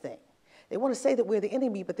mirrors thing. They want to say that we're the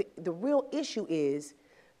enemy, but the real issue is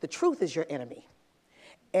the truth is your enemy.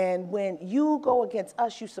 And when you go against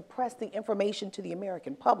us, you suppress the information to the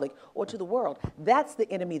American public or to the world. That's the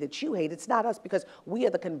enemy that you hate. It's not us, because we are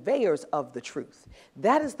the conveyors of the truth.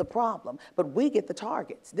 That is the problem, but we get the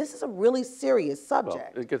targets. This is a really serious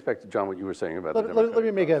subject. Well, it gets back to, John, what you were saying about Let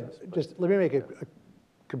me make a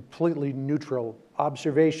completely neutral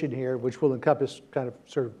observation here, which will encompass kind of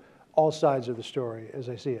sort of all sides of the story as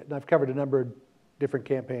I see it. And I've covered a number of different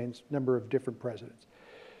campaigns, number of different presidents.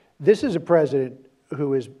 This is a president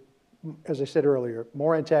who is, as I said earlier,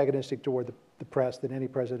 more antagonistic toward the press than any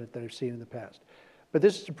president that I've seen in the past. But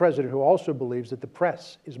this is a president who also believes that the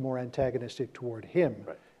press is more antagonistic toward him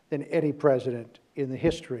than any president in the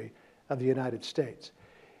history of the United States.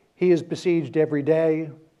 He is besieged every day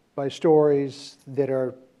by stories that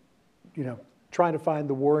are, trying to find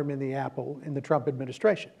the worm in the apple in the Trump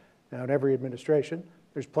administration. Now, in every administration,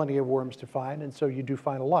 there's plenty of worms to find, and so you do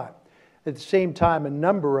find a lot. At the same time, a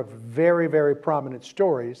number of very, very prominent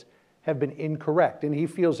stories have been incorrect, and he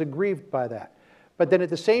feels aggrieved by that. But then at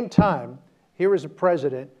the same time, here is a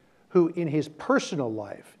president who, in his personal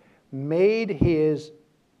life, made his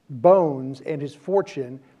bones and his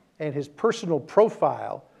fortune and his personal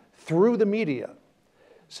profile through the media.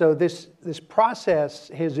 So this process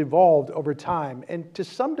has evolved over time, and to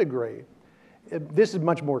some degree, this is a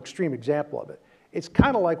much more extreme example of it. It's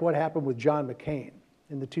kind of like what happened with John McCain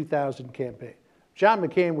in the 2000 campaign. John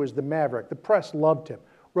McCain was the maverick. The press loved him,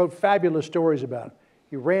 wrote fabulous stories about him.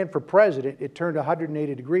 He ran for president. It turned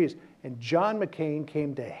 180 degrees, and John McCain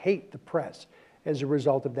came to hate the press as a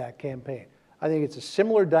result of that campaign. I think it's a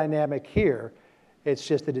similar dynamic here. It's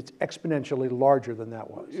just that it's exponentially larger than that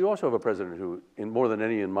was. You also have a president who, more than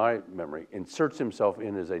any in my memory, inserts himself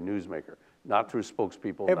in as a newsmaker, not through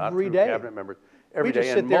spokespeople, not through cabinet members. Every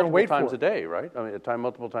day and multiple times a day, right? I mean,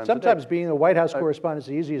 multiple times a day. Sometimes being a White House correspondent is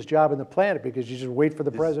the easiest job on the planet, because you just wait for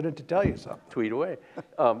the president to tell you something. Tweet away.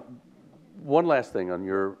 One last thing on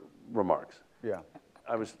your remarks. Yeah.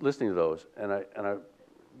 I was listening to those, and I,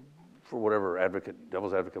 for whatever advocate,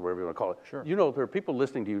 devil's advocate, whatever you want to call it. Sure. There are people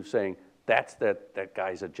listening to you saying that's that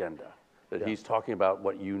guy's agenda, that he's talking about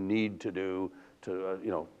what you need to do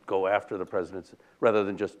to, go after the president's, rather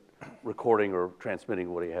than just recording or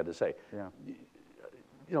transmitting what he had to say. Yeah.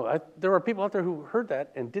 There are people out there who heard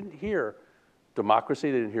that and didn't hear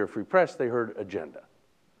democracy, they didn't hear free press, they heard agenda.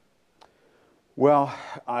 Well,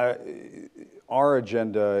 our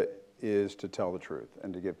agenda is to tell the truth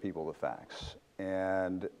and to give people the facts.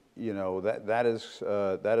 And, that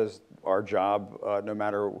is our job, no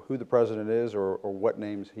matter who the president is or what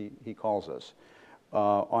names he calls us.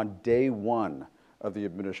 On day one of the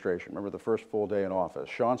administration, remember the first full day in office,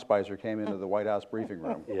 Sean Spicer came into the White House briefing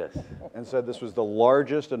room and said this was the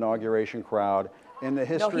largest inauguration crowd in the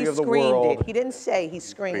history of the world. No, he screamed it. He didn't say, he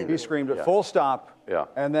screamed it. He screamed it, full stop.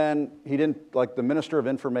 And then he didn't, like the Minister of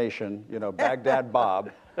Information, Baghdad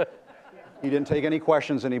Bob, He didn't take any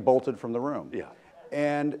questions, and he bolted from the room. Yeah.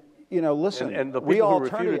 And, you know, listen, And the we people who all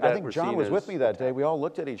refuted turned, that I think were John seen was with as me that day. We all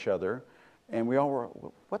looked at each other, and we all were,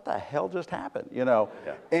 what the hell just happened, you know?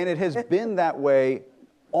 Yeah. And it has been that way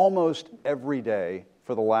almost every day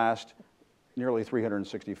for the last nearly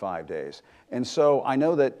 365 days. And so I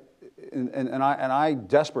know that, and I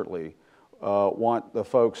desperately want the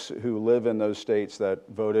folks who live in those states that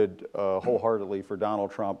voted wholeheartedly for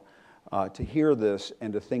Donald Trump to hear this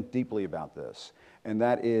and to think deeply about this. And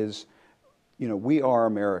that is, you know, we are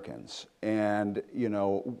Americans, and, you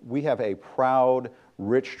know, we have a proud,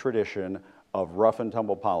 rich tradition of rough and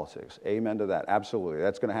tumble politics. Amen to that, absolutely.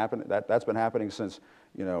 That's going to happen. That's been happening since,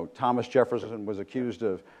 you know, Thomas Jefferson was accused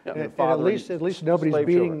of and at least nobody's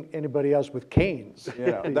beating anybody else with canes.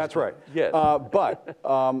 Yeah, that's right. Yes.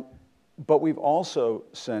 But we've also,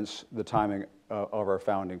 since the timing of our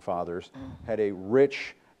founding fathers, had a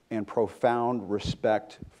rich and profound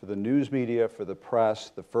respect for the news media, for the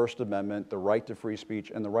press, the First Amendment, the right to free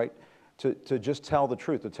speech, and the right to just tell the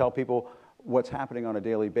truth, to tell people what's happening on a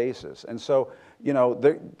daily basis. And so, you know,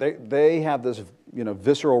 they have this, you know,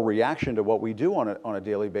 visceral reaction to what we do on a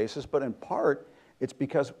daily basis, but in part, it's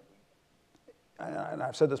because, and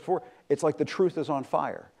I've said this before, it's like the truth is on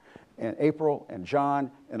fire. And April and John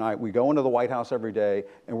and I, we go into the White House every day,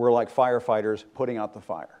 and we're like firefighters putting out the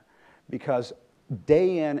fire. Because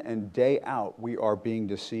day in and day out, we are being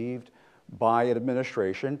deceived by an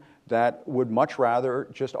administration that would much rather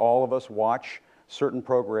just all of us watch certain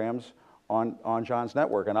programs on John's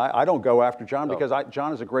network. And I don't go after John because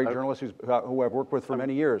John is a great journalist who I've worked with for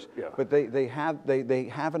many years. Yeah. But they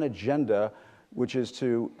have an agenda, which is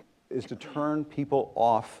to turn people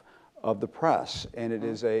off of the press, and it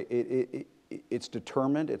is it's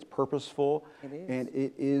determined, it's purposeful, and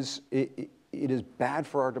it is bad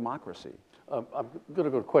for our democracy. I'm going to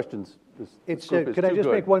go to questions. Could I just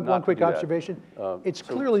make one quick observation? It's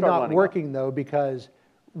clearly not working, though, because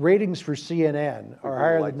ratings for CNN are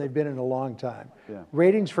higher than they've been in a long time. Yeah.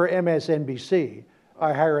 Ratings for MSNBC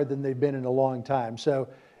are higher than they've been in a long time. So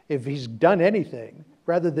if he's done anything,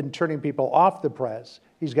 rather than turning people off the press,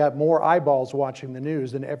 he's got more eyeballs watching the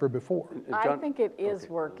news than ever before. I think it is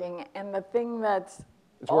working, and the thing that's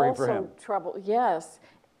working for him. also trouble, yes,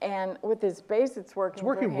 and with his base, it's working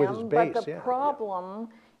with for his him. base, But the problem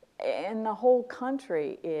in the whole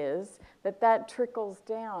country is that trickles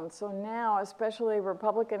down. So now, especially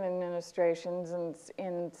Republican administrations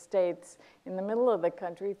in states in the middle of the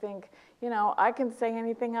country think, you know, I can say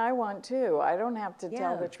anything I want to. I don't have to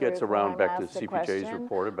tell the truth. Gets around when back I'm to asked a CPJ's question.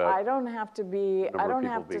 report about I don't have to be. I don't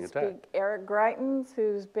have to speak. Eric Greitens,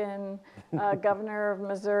 who's been governor of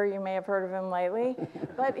Missouri, you may have heard of him lately,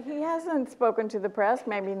 but he hasn't spoken to the press.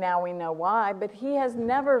 Maybe now we know why. But he has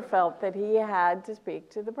never felt that he had to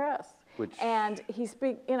speak to the press. And he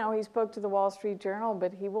spoke to the Wall Street Journal,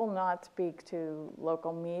 but he will not speak to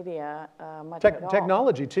local media much at all.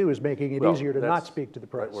 Technology, too, is making it easier to not speak to the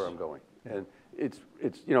press. Right where I'm going. And it's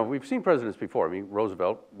you know, we've seen presidents before. I mean,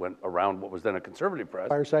 Roosevelt went around what was then a conservative press.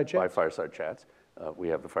 Fireside chats? By fireside chats. We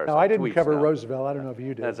have the fireside No, I didn't tweets cover now. Roosevelt. I don't know if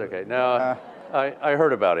you did. That's okay. No, I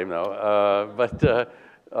heard about him, though.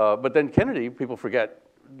 But then Kennedy, people forget,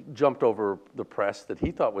 jumped over the press that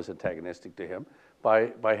he thought was antagonistic to him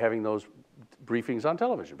by having those briefings on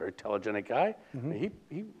television. Very telegenic guy. Mm-hmm.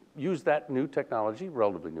 He used that new technology,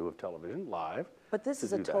 relatively new of television, live. But this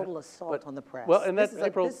is a total assault on the press. Well, and this that is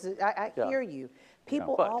April. I hear you.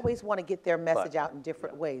 People always want to get their message out in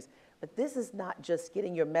different ways. But this is not just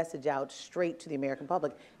getting your message out straight to the American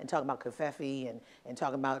public and talking about covfefe and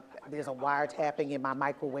talking about there's a wiretapping in my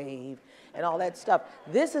microwave and all that stuff.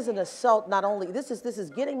 This is an assault. Not only this is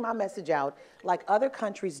getting my message out like other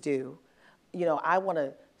countries do. You know, I want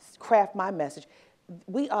to craft my message.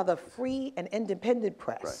 We are the free and independent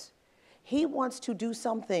press. Right. He wants to do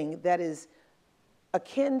something that is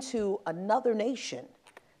akin to another nation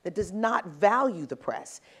that does not value the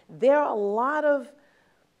press. There are a lot of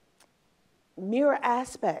mirror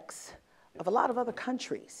aspects of a lot of other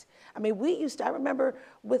countries. I mean, I remember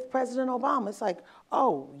with President Obama, it's like,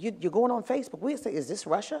 oh, you're going on Facebook. We'd say, is this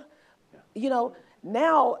Russia? Yeah. You know,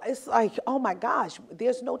 now it's like, oh my gosh,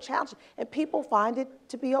 there's no challenge. And people find it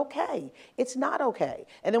to be okay. It's not okay.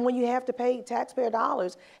 And then when you have to pay taxpayer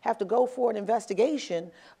dollars, have to go for an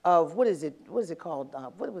investigation of, what is it called?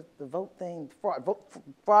 What was the vote thing?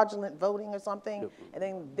 Fraudulent voting or something? Yep. And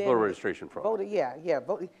then voter registration fraud.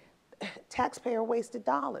 Voting. Taxpayer wasted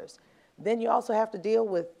dollars. Then you also have to deal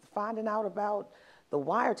with finding out about the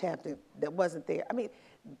wiretap that wasn't there. I mean,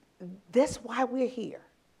 that's why we're here,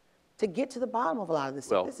 to get to the bottom of a lot of this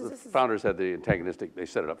stuff. Well, the founders had the antagonistic, they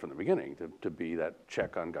set it up from the beginning to be that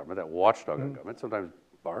check on government, that watchdog on government. Sometimes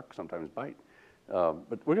bark, sometimes bite.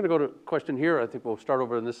 But we're going to go to a question here. I think we'll start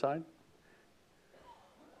over on this side.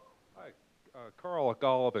 Hi, Carl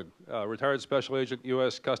Golovin, retired special agent,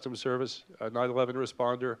 U.S. Customs Service, 9/11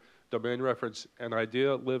 responder, domain reference, an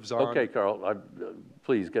idea lives on. Okay, Carl,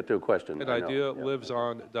 please get to a question. An idea lives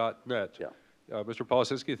on.net. Yeah. Mr.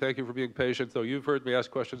 Policinski, thank you for being patient. Though you've heard me ask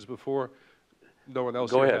questions before, no one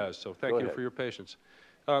else Go here ahead. has, so thank you for your patience.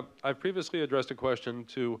 I've previously addressed a question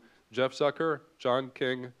to Jeff Zucker, John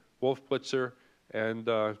King, Wolf Blitzer, and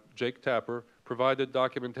Jake Tapper, provided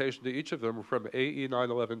documentation to each of them from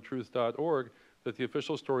ae911truth.org that the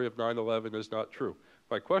official story of 9/11 is not true.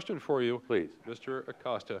 My question for you, please, Mr.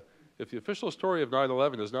 Acosta, if the official story of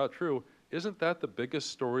 9/11 is not true, isn't that the biggest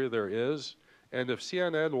story there is? And if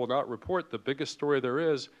CNN will not report the biggest story there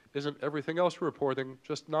is, isn't everything else reporting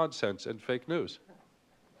just nonsense and fake news?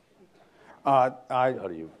 How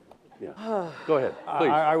do you? Yeah. Go ahead, please.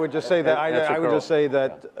 I would just say that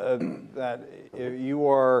that if you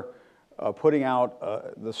are putting out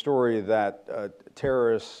the story that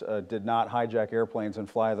terrorists did not hijack airplanes and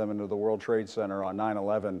fly them into the World Trade Center on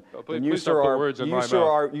 9/11, then you sir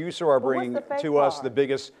are bringing to us the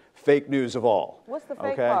biggest fake news of all. What's the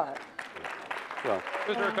fake part? Well,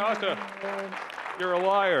 Mr. Acosta, you're a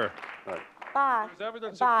liar. Bye. There's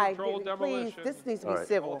evidence Bye. of controlled demolition. Please, this needs to be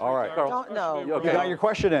civil. All right, Carl. Don't know. Okay. You got your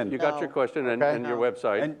question in. You got your question and your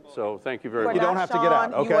website. So thank you very much. You don't have to get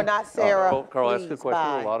out. Okay. You are not Sarah. Carl asked a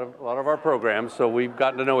question. A lot of our programs, so we've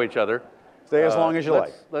gotten to know each other. Stay as long as you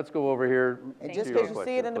like. Let's go over here. And just because you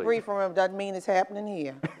see it in the briefing room doesn't mean it's happening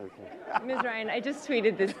here. Okay. Ms. Ryan, I just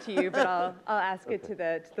tweeted this to you, but I'll ask it to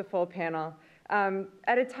the full panel.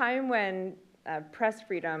 At a time when press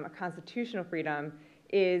freedom, a constitutional freedom,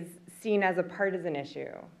 is seen as a partisan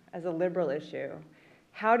issue, as a liberal issue,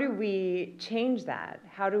 how do we change that?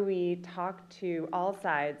 How do we talk to all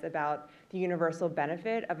sides about the universal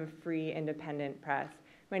benefit of a free, independent press?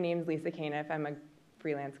 My name is Lisa Caniff. I'm a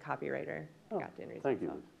freelance copywriter. Thank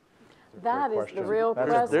you. That is the real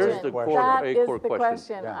question. There's the core, that is core the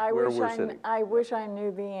question. Yeah. I wish I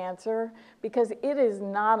knew the answer, because it is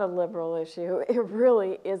not a liberal issue. It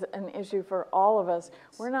really is an issue for all of us.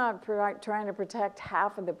 We're not trying to protect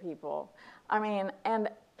half of the people. I mean,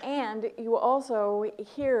 and you also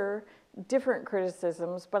hear different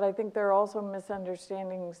criticisms, but I think there are also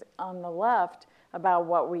misunderstandings on the left about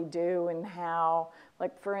what we do and how,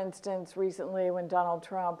 like for instance, recently when Donald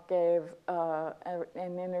Trump gave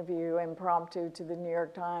an interview impromptu to the New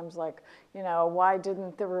York Times, like, you know, why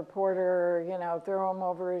didn't the reporter, you know, throw him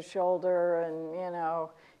over his shoulder and, you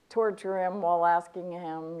know, torture him while asking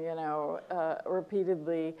him, you know,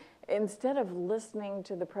 repeatedly, instead of listening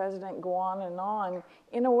to the president go on and on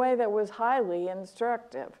in a way that was highly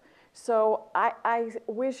instructive. So I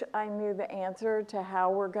wish I knew the answer to how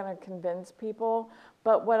we're going to convince people,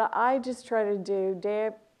 but what I just try to do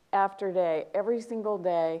day after day, every single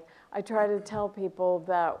day, I try to tell people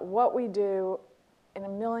that what we do, in a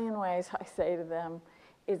million ways I say to them,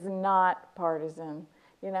 is not partisan.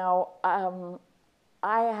 You know,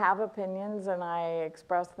 I have opinions and I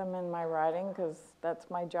express them in my writing because that's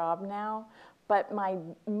my job now. But my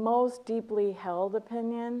most deeply held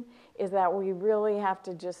opinion is that we really have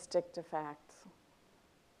to just stick to facts.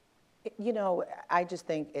 You know, I just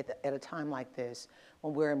think at a time like this,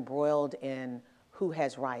 when we're embroiled in who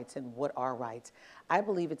has rights and what are rights, I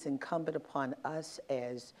believe it's incumbent upon us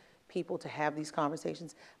as people to have these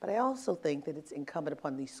conversations, but I also think that it's incumbent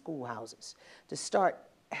upon these schoolhouses to start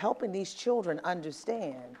helping these children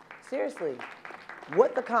understand, seriously,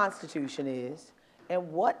 what the Constitution is, and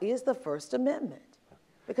what is the First Amendment?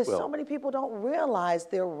 Because so many people don't realize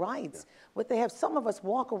their rights. What they have, some of us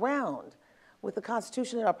walk around with the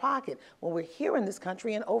Constitution in our pocket when we're here in this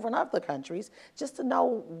country and over in other countries, just to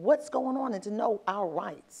know what's going on and to know our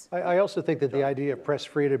rights. I also think that the idea of press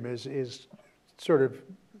freedom is sort of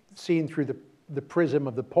seen through the prism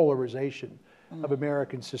of the polarization of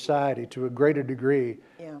American society to a greater degree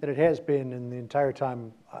than it has been in the entire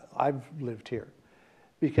time I've lived here.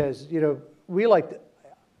 Because, you know,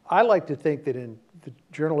 I like to think that in the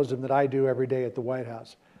journalism that I do every day at the White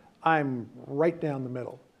House, I'm right down the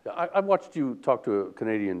middle. I watched you talk to a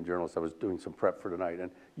Canadian journalist. I was doing some prep for tonight,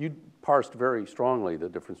 and you parsed very strongly the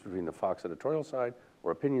difference between the Fox editorial side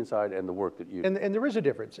or opinion side and the work that you... And there is a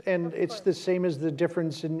difference, and it's the same as the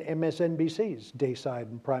difference in MSNBC's dayside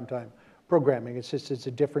and primetime programming. It's just it's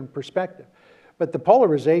a different perspective. But the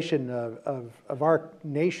polarization of our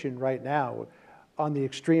nation right now on the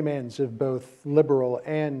extreme ends of both liberal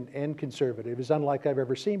and conservative is unlike I've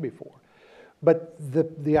ever seen before. But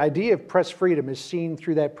the idea of press freedom is seen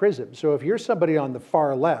through that prism. So if you're somebody on the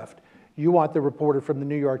far left, you want the reporter from the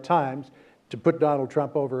New York Times to put Donald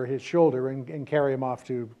Trump over his shoulder and carry him off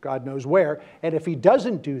to God knows where. And if he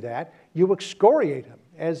doesn't do that, you excoriate him,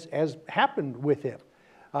 as happened with him.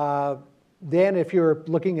 Then if you're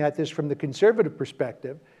looking at this from the conservative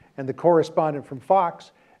perspective, and the correspondent from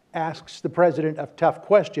Fox asks the president a tough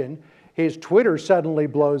question, his Twitter suddenly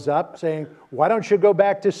blows up saying, why don't you go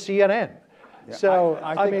back to CNN? Yeah, So,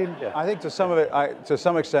 I think to some of it, to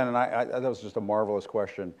some extent, and that was just a marvelous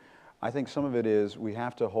question, I think some of it is we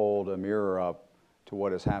have to hold a mirror up to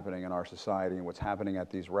what is happening in our society and what's happening at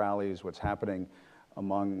these rallies, what's happening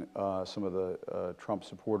among some of the Trump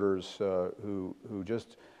supporters who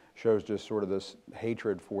just shows just sort of this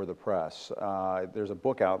hatred for the press. There's a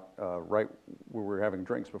book out right where we were having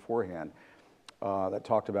drinks beforehand that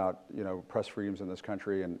talked about, you know, press freedoms in this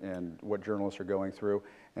country and what journalists are going through.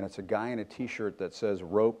 And it's a guy in a T-shirt that says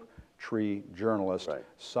 "Rope Tree Journalist, right.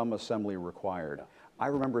 Some assembly required." Yeah. I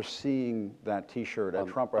remember seeing that T-shirt at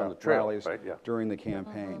Trump rallies right, yeah. during the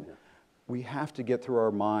campaign. Yeah. We have to get through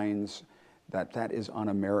our minds that that is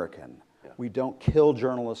un-American. Yeah. We don't kill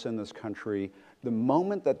journalists in this country. The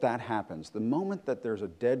moment that that happens, the moment that there's a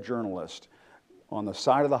dead journalist on the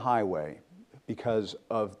side of the highway because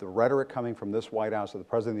of the rhetoric coming from this White House of the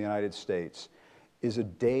President of the United States, is a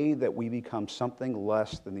day that we become something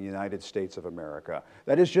less than the United States of America.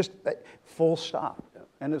 That is just full stop, yeah.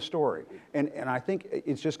 End of story. And I think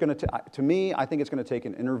it's just going to me, I think it's going to take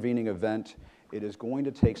an intervening event. It is going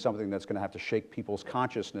to take something that's going to have to shake people's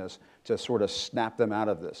consciousness to sort of snap them out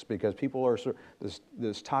of this, because people are,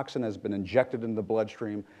 this toxin has been injected in the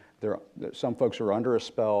bloodstream. Some folks are under a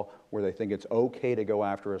spell where they think it's okay to go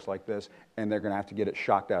after us like this, and they're going to have to get it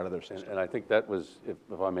shocked out of their system. And I think that was,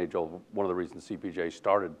 if I may, Joel, one of the reasons CPJ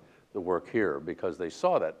started the work here, because they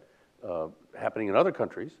saw that happening in other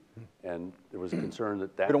countries, and there was a concern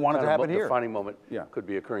that that we don't want it to happen here. Defining moment could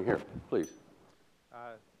be occurring here. Please.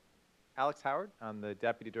 Alex Howard. I'm the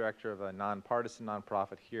Deputy Director of a nonpartisan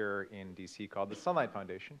nonprofit here in DC called the Sunlight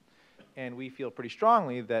Foundation. And we feel pretty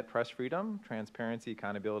strongly that press freedom, transparency,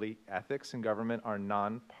 accountability, ethics, and government are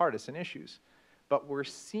nonpartisan issues. But we're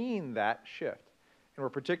seeing that shift. And we're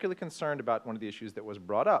particularly concerned about one of the issues that was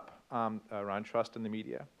brought up around trust in the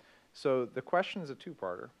media. So the question is a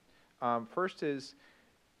two-parter. First is,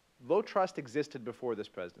 low trust existed before this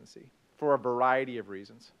presidency for a variety of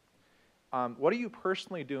reasons. What are you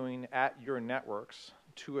personally doing at your networks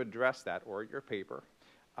to address that, or at your paper,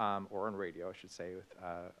 or on radio, I should say,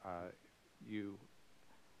 with you?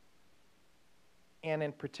 And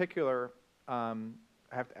in particular, I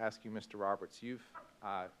have to ask you, Mr. Roberts, you've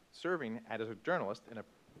serving as a journalist in an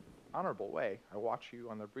honorable way. I watch you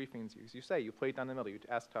on the briefings. You say you play down the middle, you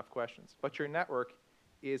ask tough questions. But your network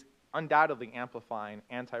is undoubtedly amplifying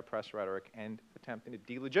anti-press rhetoric and attempting to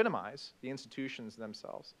delegitimize the institutions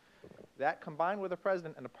themselves. That, combined with a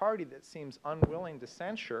president and a party that seems unwilling to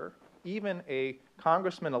censure even a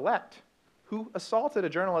congressman-elect who assaulted a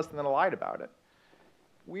journalist and then lied about it,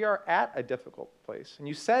 we are at a difficult place. And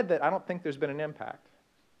you said that I don't think there's been an impact.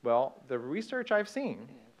 Well, the research I've seen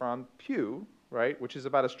from Pew, right, which is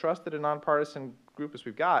about as trusted a nonpartisan group as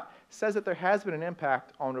we've got, says that there has been an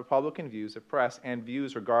impact on Republican views of press and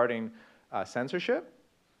views regarding censorship,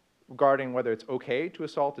 regarding whether it's okay to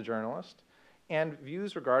assault a journalist, and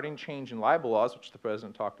views regarding change in libel laws, which the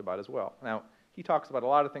president talked about as well. Now, he talks about a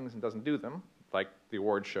lot of things and doesn't do them, like the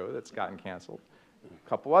awards show that's gotten canceled. A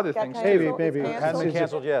couple other things. Maybe. It hasn't been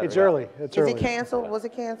canceled yet. It's early. It's early. Is it canceled? Was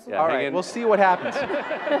it canceled? All right, we'll see what happens.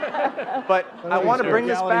 But I want to bring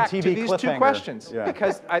this back to these two questions,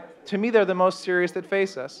 because to me they're the most serious that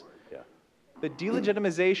face us. Yeah. The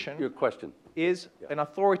delegitimization is an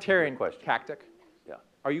authoritarian tactic. Yeah.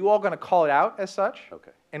 Are you all going to call it out as such?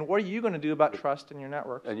 Okay. And what are you going to do about trust in your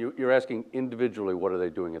networks? And you're asking individually, what are they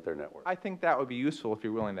doing at their network? I think that would be useful if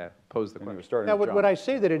you're willing to pose the question. Now, when I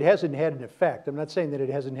say that it hasn't had an effect, I'm not saying that it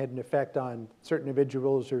hasn't had an effect on certain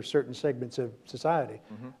individuals or certain segments of society.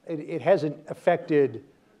 Mm-hmm. It hasn't affected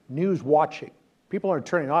news watching. People aren't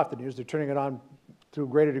turning off the news. They're turning it on to a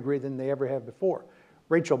greater degree than they ever have before.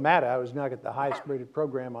 Rachel Maddow, who's now got the highest rated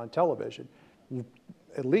program on television,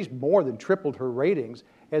 at least more than tripled her ratings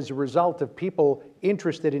as a result of people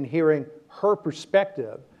interested in hearing her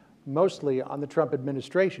perspective, mostly on the Trump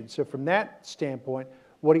administration. So from that standpoint,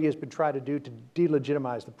 what he has been trying to do to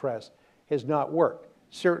delegitimize the press has not worked.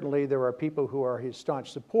 Certainly there are people who are his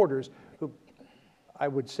staunch supporters who, I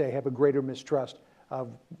would say, have a greater mistrust of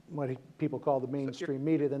what people call the mainstream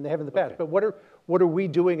media than they have in the past. But what are we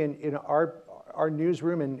doing in our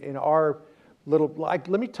newsroom and in our little, let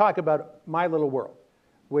me talk about my little world,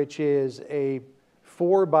 which is a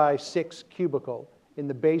 4-by-6 cubicle in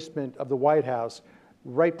the basement of the White House,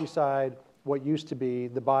 right beside what used to be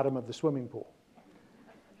the bottom of the swimming pool.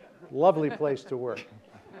 Lovely place to work.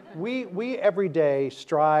 We every day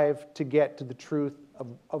strive to get to the truth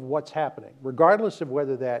of what's happening, regardless of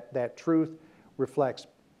whether that truth reflects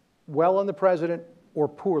well on the president or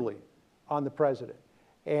poorly on the president.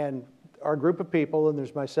 And our group of people, and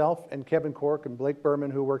there's myself and Kevin Corke and Blake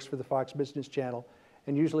Berman, who works for the Fox Business Channel,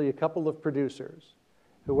 and usually a couple of producers,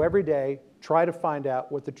 who every day try to find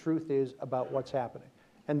out what the truth is about what's happening.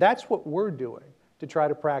 And that's what we're doing to try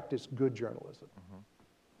to practice good journalism.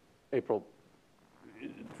 April,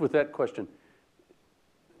 with that question,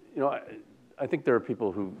 you know, I think there are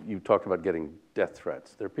people who, you talked about getting death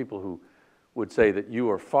threats. There are people who would say that you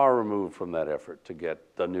are far removed from that effort to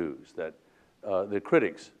get the news, that the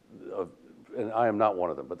critics of, and I am not one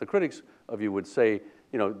of them, but the critics of you would say,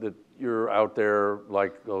 you know, that you're out there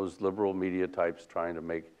like those liberal media types trying to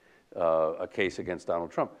make a case against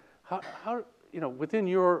Donald Trump. How you know, within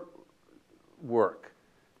your work,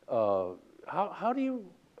 how do you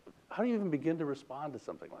even begin to respond to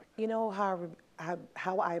something like that? You know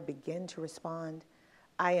how I begin to respond?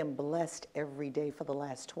 I am blessed every day for the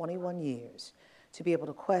last 21 years to be able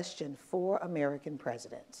to question 4 American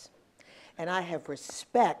presidents. And I have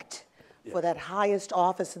respect for that highest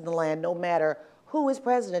office in the land, no matter who is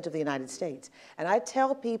president of the United States. And I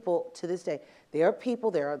tell people to this day, there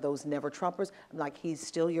are those never Trumpers, I'm like, he's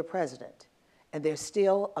still your president. And there's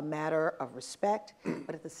still a matter of respect,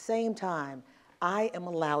 but at the same time, I am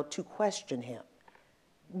allowed to question him.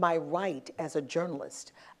 My right as a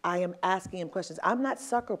journalist, I am asking him questions. I'm not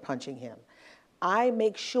sucker punching him. I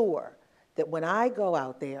make sure that when I go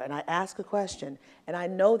out there and I ask a question, and I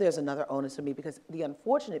know there's another onus of me, because the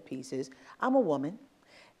unfortunate piece is I'm a woman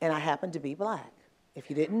and I happen to be black, if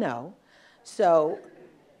you didn't know. So,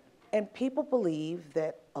 and people believe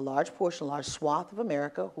that a large portion, a large swath of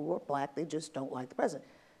America who are black, they just don't like the president.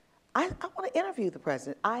 I want to interview the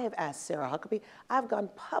president. I have asked Sarah Huckabee. I've gone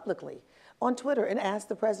publicly on Twitter and asked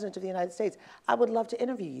the president of the United States, I would love to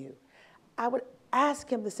interview you. I would ask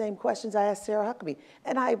him the same questions I asked Sarah Huckabee.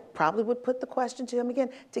 And I probably would put the question to him again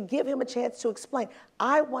to give him a chance to explain.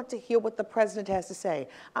 I want to hear what the president has to say.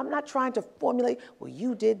 I'm not trying to formulate, well,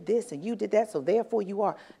 you did this and you did that, so therefore you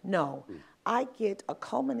are. No, I get a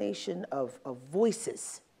culmination of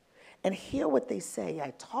voices and hear what they say.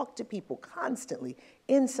 I talk to people constantly,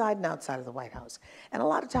 inside and outside of the White House. And a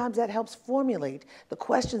lot of times that helps formulate the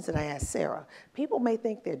questions that I ask Sarah. People may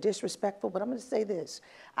think they're disrespectful, but I'm going to say this.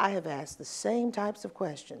 I have asked the same types of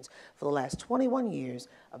questions for the last 21 years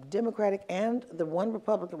of Democratic and the one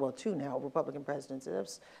Republican, well, 2 now, Republican presidents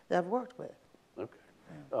that I've worked with.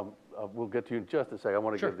 Okay. We'll get to you in just a second. I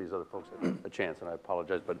want to give these other folks a chance, and I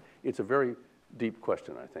apologize, but it's a very deep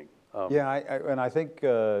question, I think. Yeah, and I think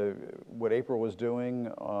what April was doing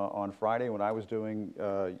on Friday, what I was doing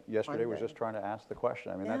yesterday, was just trying to ask the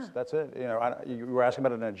question. I mean, that's it. You know, you were asking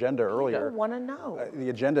about an agenda earlier. I want to know. The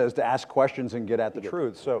agenda is to ask questions and get at the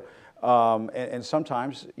truth. So, and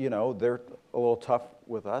sometimes, you know, they're a little tough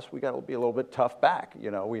with us. We got to be a little bit tough back.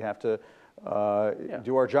 You know, we have to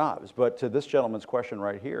do our jobs. But to this gentleman's question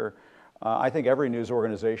right here, I think every news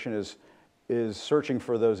organization is searching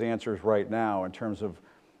for those answers right now in terms of,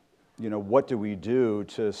 you know, what do we do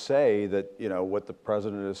to say that, you know, what the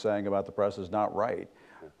president is saying about the press is not right?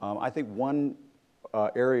 I think one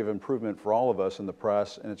area of improvement for all of us in the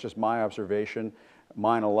press, and it's just my observation,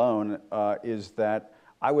 mine alone, is that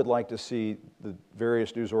I would like to see the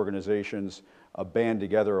various news organizations band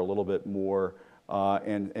together a little bit more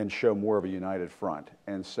and show more of a united front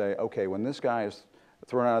and say, okay, when this guy is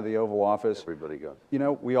thrown out of the Oval Office, everybody goes. You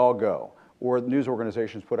know, we all go. Or news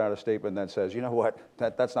organizations put out a statement that says, you know what,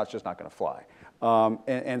 that's just not going to fly.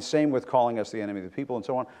 And same with calling us the enemy of the people and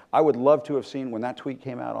so on. I would love to have seen, when that tweet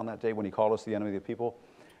came out on that day when he called us the enemy of the people,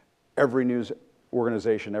 every news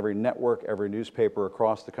organization, every network, every newspaper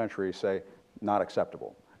across the country say, not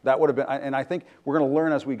acceptable. That would have been, and I think we're going to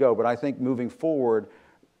learn as we go, but I think moving forward,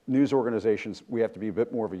 news organizations, we have to be a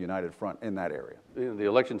bit more of a united front in that area. The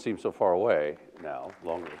election seems so far away now,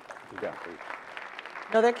 longer. Yeah.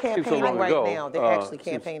 No, they're campaigning right now. They're actually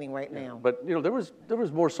campaigning right now. But you know, there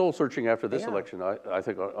was more soul searching after this election, I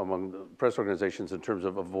think, among the press organizations in terms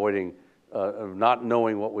of avoiding, of not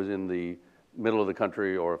knowing what was in the middle of the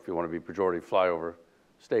country, or if you want to be pejorative, flyover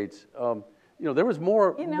states. You know, there was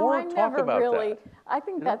more talk about that. I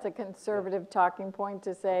think that's a conservative talking point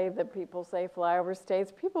to say that people say flyover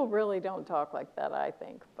states. People really don't talk like that, I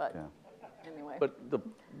think. But anyway. But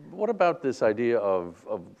what about this idea of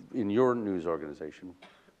in your news organization,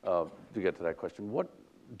 to get to that question, what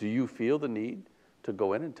do you feel the need to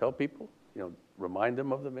go in and tell people remind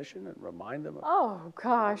them of the mission and remind them of... Oh,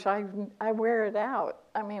 gosh, I wear it out.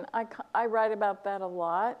 I mean, I write about that a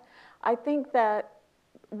lot. I think that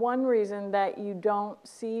one reason that you don't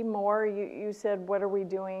see more, you said, what are we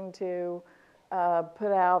doing to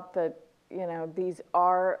put out that, these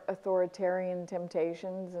are authoritarian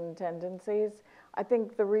temptations and tendencies. I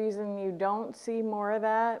think the reason you don't see more of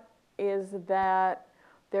that is that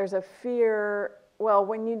there's a fear. Well,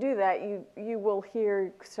 when you do that, you will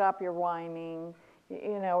hear, stop your whining.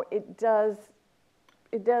 It does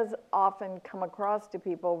often come across to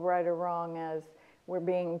people, right or wrong, as we're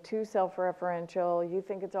being too self-referential, you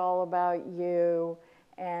think it's all about you,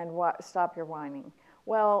 and stop your whining.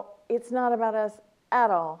 Well, it's not about us at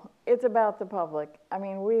all. It's about the public. I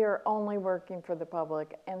mean, we are only working for the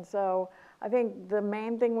public. And so I think the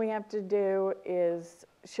main thing we have to do is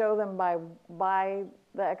show them by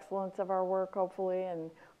the excellence of our work, hopefully, and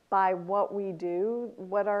by what we do,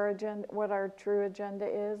 what our true agenda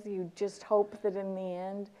is. You just hope that in the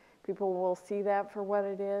end, people will see that for what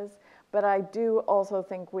it is. But I do also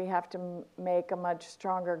think we have to make a much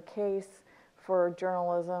stronger case for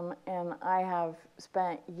journalism, and I have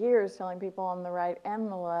spent years telling people on the right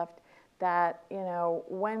and the left that,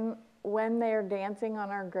 when they're dancing on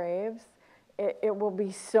our graves, it will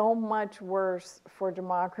be so much worse for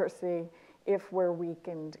democracy if we're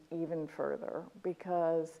weakened even further,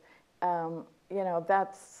 because,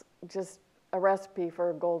 that's just a recipe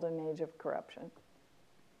for a golden age of corruption.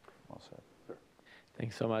 Well said.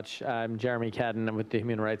 Thanks so much. I'm Jeremy Cadden. I'm with the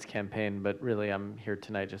Human Rights Campaign, but really I'm here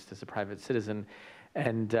tonight just as a private citizen.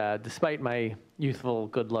 And despite my youthful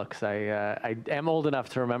good looks, I am old enough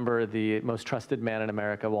to remember the most trusted man in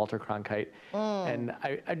America, Walter Cronkite. And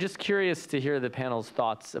I'm just curious to hear the panel's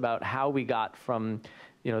thoughts about how we got from,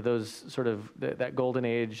 those sort of, that golden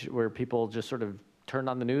age where people just sort of turned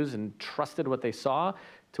on the news and trusted what they saw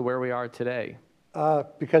to where we are today.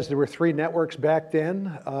 Because there were 3 networks back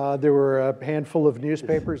then. There were a handful of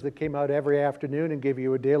newspapers that came out every afternoon and gave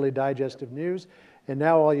you a daily digest of news. And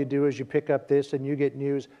now all you do is you pick up this and you get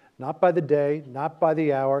news not by the day, not by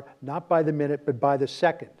the hour, not by the minute, but by the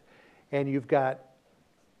second. And you've got...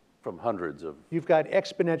 From hundreds of... You've got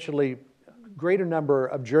exponentially greater number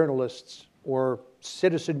of journalists or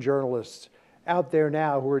citizen journalists out there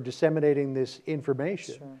now who are disseminating this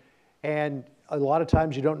information. Sure. And a lot of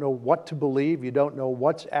times you don't know what to believe, you don't know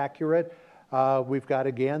what's accurate. We've got,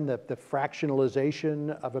 again, the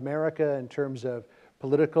fractionalization of America in terms of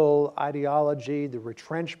political ideology, the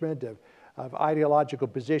retrenchment of ideological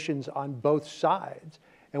positions on both sides.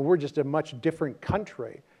 And we're just a much different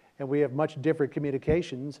country, and we have much different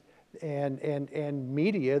communications and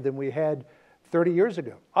media than we had 30 years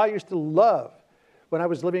ago. I used to love, when I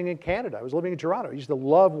was living in Canada, I was living in Toronto, I used to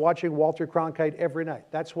love watching Walter Cronkite every night.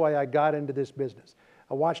 That's why I got into this business.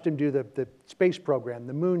 I watched him do the space program,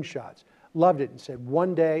 the moon shots, loved it, and said,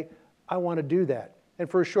 one day, I want to do that. And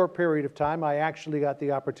for a short period of time, I actually got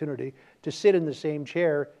the opportunity to sit in the same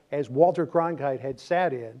chair as Walter Cronkite had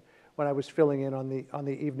sat in when I was filling in on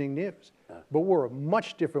the evening news. But we're a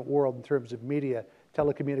much different world in terms of media,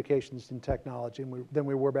 telecommunications, and technology than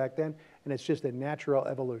we were back then, and it's just a natural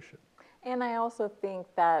evolution. And I also think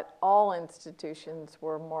that all institutions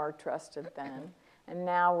were more trusted then. And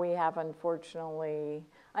now we have, unfortunately,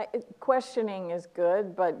 questioning is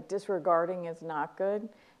good, but disregarding is not good.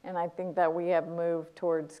 And I think that we have moved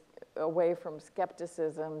away from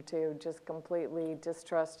skepticism to just completely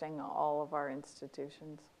distrusting all of our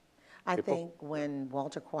institutions. I think when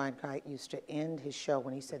Walter Cronkite used to end his show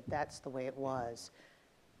when he said, that's the way it was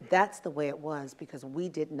because we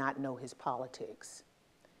did not know his politics.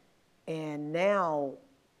 And now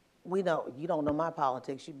we know, you don't know my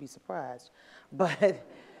politics, you'd be surprised. But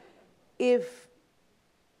if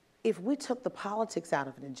we took the politics out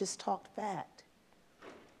of it and just talked fact,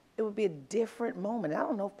 it would be a different moment. I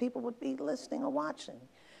don't know if people would be listening or watching,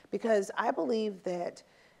 because I believe that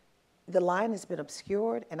the line has been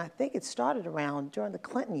obscured, and I think it started around during the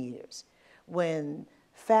Clinton years when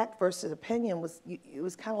fact versus opinion it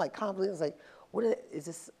was kind of like convoluted. It was like, is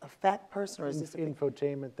this a fact person or is this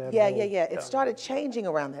infotainment? Yeah. It started changing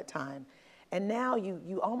around that time. And now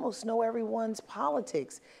you almost know everyone's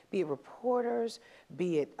politics, be it reporters,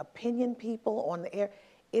 be it opinion people on the air.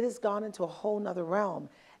 It has gone into a whole nother realm.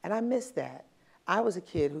 And I miss that. I was a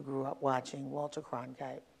kid who grew up watching Walter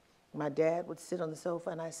Cronkite. My dad would sit on the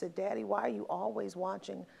sofa and I said, Daddy, why are you always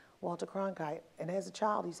watching Walter Cronkite? And as a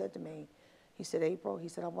child, he said to me, he said, April, he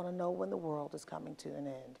said, I want to know when the world is coming to an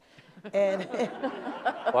end. And,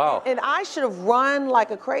 wow. And I should have run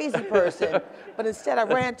like a crazy person, but instead I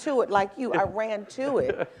ran to it like you. I ran to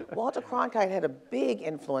it. Walter Cronkite had a big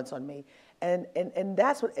influence on me. And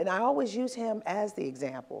that's what, and I always use him as the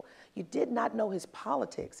example. You did not know his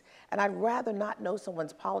politics, and I'd rather not know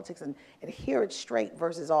someone's politics and hear it straight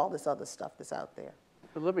versus all this other stuff that's out there.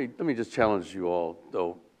 But let me just challenge you all,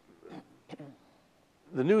 though.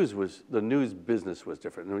 The news business was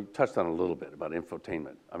different, and we touched on it a little bit about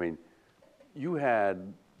infotainment. I mean, you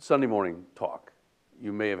had Sunday morning talk.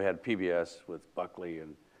 You may have had PBS with Buckley,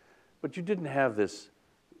 but you didn't have this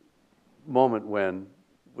moment when,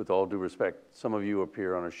 with all due respect, some of you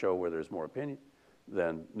appear on a show where there's more opinion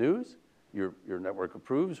than news. Your network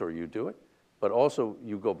approves, or you do it. But also,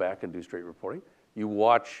 you go back and do straight reporting. You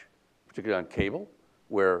watch, particularly on cable,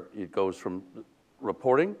 where it goes from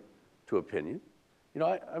reporting to opinion. You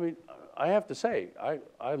know, I mean, I have to say,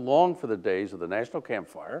 I long for the days of the National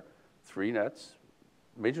Campfire, 3 nets,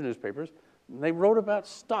 major newspapers, and they wrote about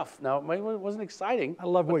stuff. Now, it wasn't exciting. I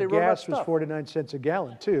love when gas was 49 cents a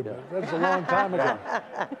gallon, too, but that was a long time ago.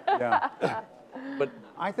 Yeah. But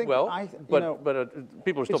I think,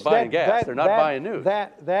 people are still buying gas. They're not buying news.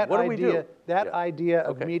 That idea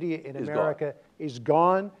of media in America is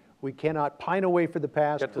gone. We cannot pine away for the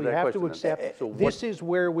past. We have to accept this is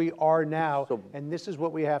where we are now, and this is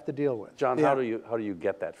what we have to deal with. John, how do you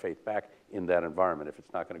get that faith back in that environment if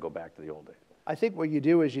it's not going to go back to the old days? I think what you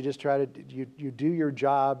do is you just try to you do your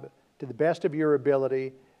job to the best of your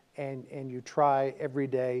ability, and you try every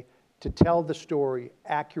day to tell the story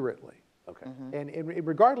accurately. Okay. And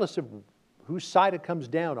regardless of whose side it comes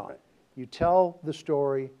down on, you tell the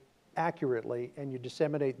story accurately, and you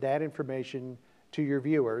disseminate that information to your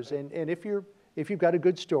viewers. And if you've got a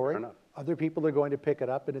good story, other people are going to pick it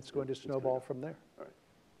up, and it's going to snowball from there. All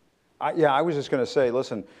right. I was just going to say,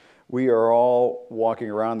 listen, we are all walking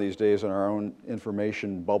around these days in our own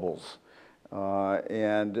information bubbles.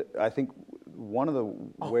 And I think one of the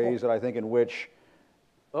ways that I think in which,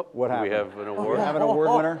 what happened? We have an award. We have an award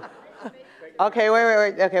winner? Okay,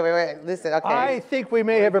 wait. Okay, wait. Listen, okay. I think we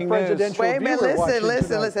may have a presidential Wait a minute,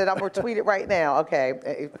 listen. I'm going to tweet it right now.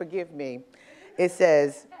 Okay, forgive me. It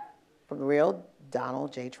says, from the real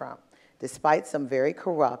Donald J. Trump, despite some very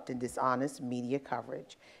corrupt and dishonest media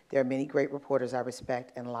coverage, there are many great reporters I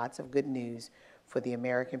respect and lots of good news for the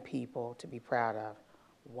American people to be proud of.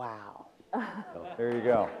 Wow. There you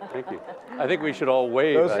go. Thank you. I think we should all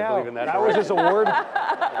wave, I believe, in that was his award.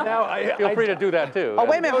 Feel free to do that, too. Oh,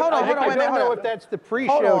 wait a minute, hold on. I don't know if that's the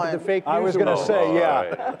pre-show to the fake news. I was going to say, yeah.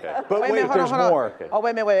 Right, okay. But wait, there's more. Okay. Oh,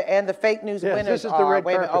 wait a minute, and the fake news winners this is the are, red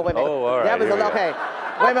wait a minute, carpet. Oh, all right. That was here we go. okay.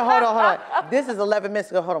 Wait a minute, hold on. This is 11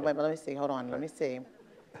 minutes ago. Hold on, wait a minute, let me see. Hold on, let me see.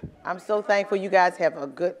 I'm so thankful you guys have a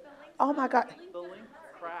good, oh my God. The link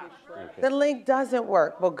crashed. The link doesn't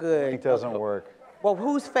work, but good. It doesn't work. Well,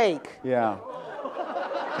 who's fake? Yeah.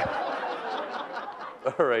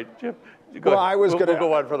 All right, Jim. Well, I was going to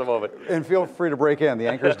go on for the moment. And feel free to break in. The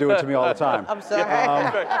anchors do it to me all the time. I'm sorry.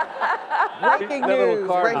 Breaking That little news.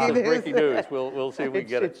 card Breaking says news. breaking news. We'll see if we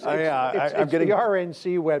get it. I'm getting the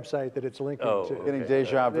RNC website that it's linking to. Getting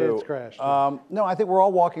deja vu. It's crashed. No, I think we're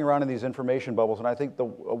all walking around in these information bubbles, and I think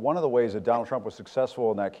one of the ways that Donald Trump was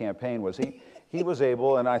successful in that campaign was he was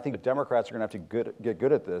able, and I think Democrats are going to have to get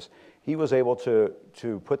good at this, he was able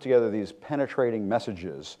to put together these penetrating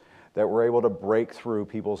messages that were able to break through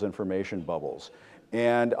people's information bubbles.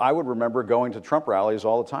 And I would remember going to Trump rallies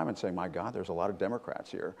all the time and saying, my God, there's a lot of Democrats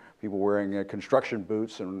here. People wearing construction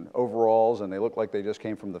boots and overalls, and they look like they just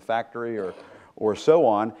came from the factory or so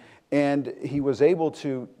on. And he was able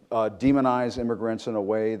to demonize immigrants in a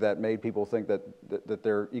way that made people think that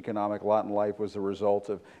their economic lot in life was the result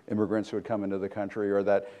of immigrants who had come into the country, or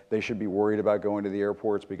that they should be worried about going to the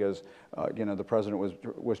airports because the president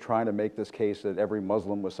was trying to make this case that every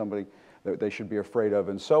Muslim was somebody that they should be afraid of,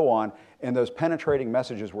 and so on. And those penetrating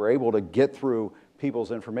messages were able to get through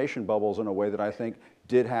people's information bubbles in a way that I think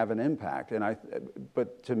did have an impact.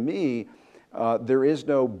 But to me, there is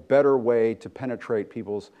no better way to penetrate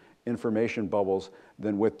people's information bubbles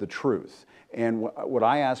than with the truth. And what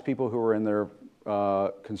I ask people who are in their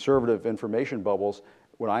conservative information bubbles,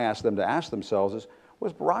 what I ask them to ask themselves is,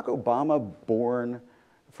 was Barack Obama born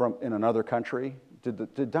in another country?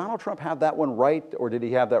 Did Donald Trump have that one right, or did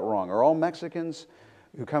he have that wrong? Are all Mexicans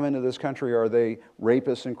who come into this country, are they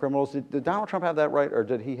rapists and criminals? Did Donald Trump have that right, or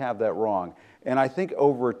did he have that wrong? And I think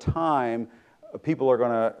over time, people are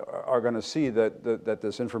going to see that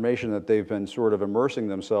this information that they've been sort of immersing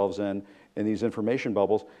themselves in these information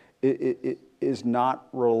bubbles, it is not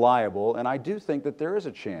reliable. And I do think that there is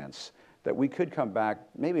a chance that we could come back,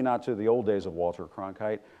 maybe not to the old days of Walter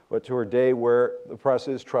Cronkite, but to a day where the press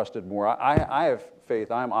is trusted more. I have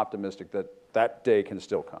faith, I'm optimistic that day can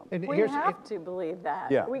still come. And we have to believe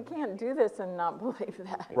that. Yeah. We can't do this and not believe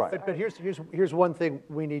that. Right. But here's one thing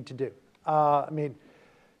we need to do. I mean,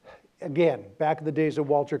 again, back in the days of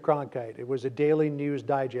Walter Cronkite, it was a daily news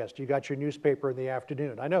digest. You got your newspaper in the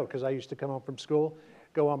afternoon. I know, because I used to come home from school,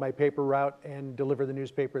 go on my paper route, and deliver the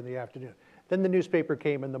newspaper in the afternoon. Then the newspaper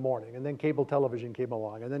came in the morning, and then cable television came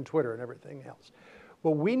along, and then Twitter and everything else.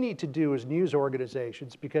 What we need to do as news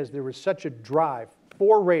organizations, because there was such a drive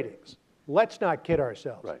for ratings, let's not kid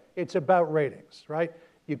ourselves. Right. It's about ratings, right?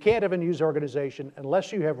 You can't have a news organization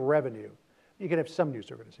unless you have revenue. You can have some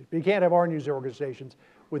news organizations, but you can't have our news organizations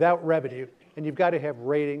without revenue, and you've got to have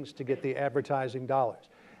ratings to get the advertising dollars.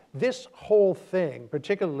 This whole thing,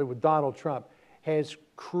 particularly with Donald Trump, has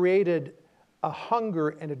created a hunger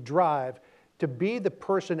and a drive to be the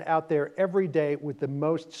person out there every day with the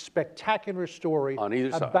most spectacular story on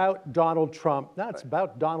either side about Donald Trump. No, it's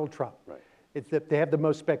about Donald Trump. Right. It's that they have the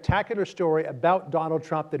most spectacular story about Donald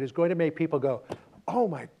Trump that is going to make people go, oh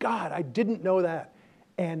my God, I didn't know that.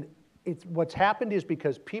 And what's happened is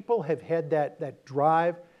because people have had that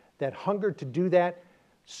drive, that hunger to do that,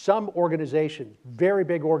 some organizations, very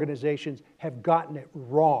big organizations, have gotten it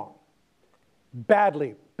wrong.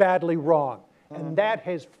 Badly, badly wrong. And that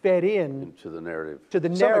has fed into the narrative,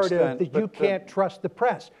 extent, that you can't trust the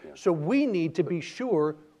press. Yeah. So we need to be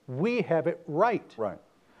sure we have it right. Right.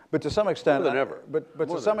 But to some extent, more than ever. But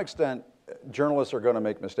to some extent, journalists are going to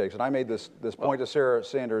make mistakes. And I made this point to Sarah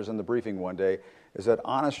Sanders in the briefing one day, is that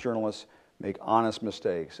honest journalists make honest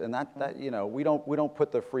mistakes. And that you know, we don't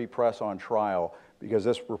put the free press on trial because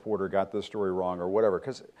this reporter got this story wrong or whatever,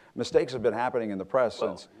 because mistakes have been happening in the press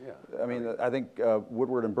since, I mean, I think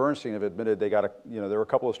Woodward and Bernstein have admitted they got there were a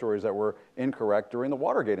couple of stories that were incorrect during the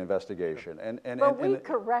Watergate investigation. But we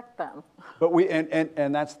correct them. But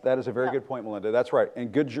that is a very good point, Melinda. That's right.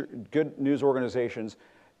 And good news organizations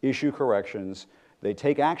issue corrections. They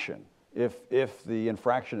take action. If the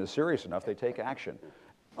infraction is serious enough, they take action.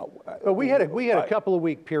 But we had a couple of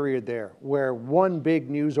week period there where one big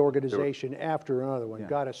news organization after another one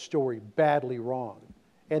got a story badly wrong.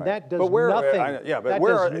 And that does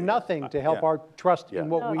nothing to help our trust in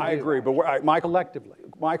what we do. I agree, but collectively.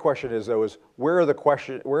 My question is, though, where are the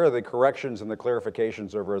corrections and the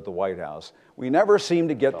clarifications over at the White House? We never seem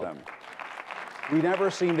to get them. We never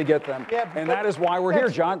seem to get them, and that is why we're here,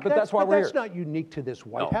 John. But that's why we're here. That's not unique to this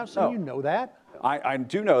White House, and you know that. I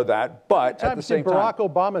do know that, but at the same time, Barack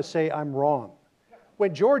Obama say I'm wrong.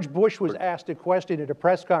 When George Bush was asked a question at a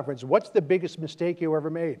press conference, what's the biggest mistake you ever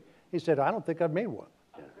made? He said, I don't think I've made one.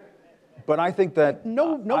 But I think that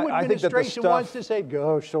no administration wants to say,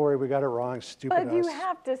 "Oh, sorry, we got it wrong, stupid." But you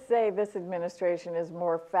have to say this administration is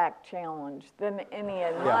more fact challenged than any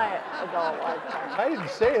in my adult lifetime. I didn't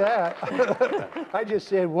say that. I just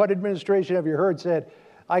said, what administration have you heard said,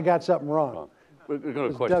 I got something wrong? We'll go to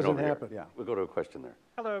a question doesn't over happen. here. Yeah. We'll go to a question there.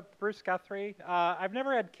 Hello, Bruce Guthrie. I've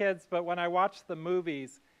never had kids, but when I watch the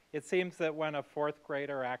movies, it seems that when a fourth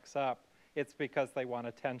grader acts up, it's because they want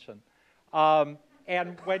attention.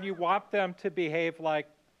 And when you want them to behave like,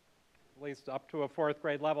 at least up to a fourth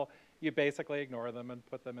grade level, you basically ignore them and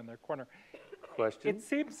put them in their corner. Question? It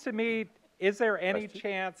seems to me, is there any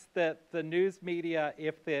chance that the news media,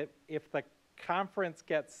 if the conference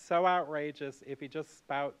gets so outrageous, if he just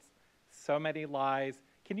spouts so many lies,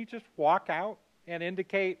 can you just walk out and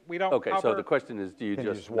indicate we don't cover? Okay, so the question is, do you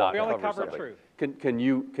just not we only cover cover something? truth. Can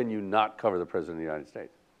you not cover the President of the United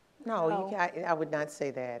States? No, I would not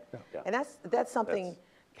say that. No. Yeah. And that's something.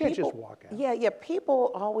 Can't just walk out. Yeah,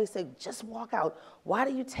 people always say, just walk out. Why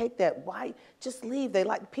do you take that? Why just leave?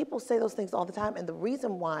 People say those things all the time, and the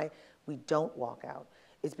reason why we don't walk out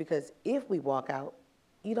is because if we walk out,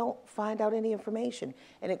 you don't find out any information,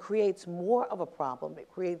 and it creates more of a problem. It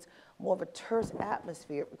creates more of a terse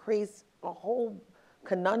atmosphere. It creates a whole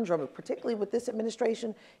conundrum, particularly with this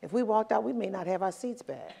administration. If we walked out, we may not have our seats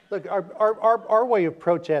back. Look, our way of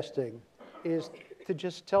protesting is to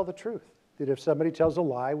just tell the truth. That if somebody tells a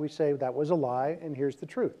lie, we say that was a lie, and here's the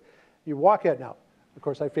truth. You walk out now. Of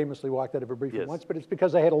course, I famously walked out of a briefing once, but it's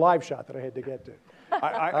because I had a live shot that I had to get to.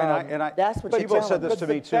 That's what people said this to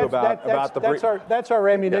me too about the briefing. That's our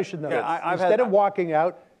ammunition, though. Instead of walking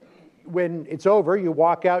out, when it's over, you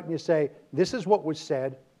walk out and you say, "This is what was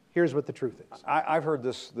said. Here's what the truth is." I've heard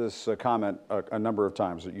this comment a number of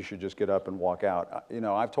times that you should just get up and walk out.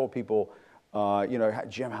 I've told people,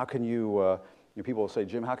 Jim, how can you? People say,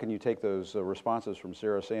 Jim, how can you take those responses from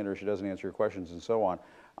Sarah Sanders? She doesn't answer your questions and so on.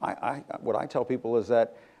 What I tell people is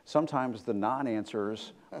that sometimes the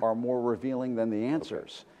non-answers are more revealing than the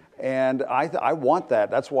answers. And I want that.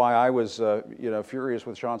 That's why I was furious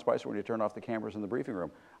with Sean Spicer when he turned off the cameras in the briefing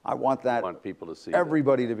room. I want that. I want people to see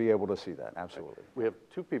everybody to be able to see that. Absolutely. We have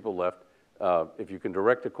two people left. If you can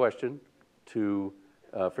direct a question to,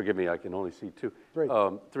 forgive me, I can only see two.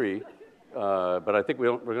 Three. but I think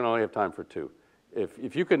we're going to only have time for 2.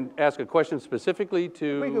 If you can ask a question specifically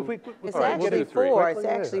to... It's all right, we'll actually do 3. 4. It's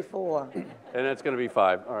actually 4. And that's going to be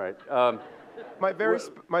 5. All right. My very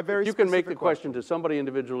if you can make the question to somebody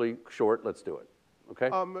individually short, let's do it. Okay?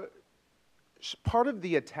 Part of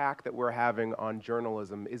the attack that we're having on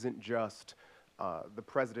journalism isn't just the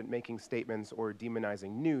president making statements or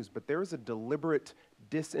demonizing news, but there is a deliberate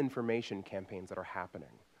disinformation campaigns that are happening.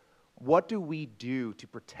 What do we do to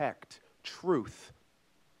protect truth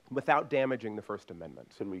without damaging the First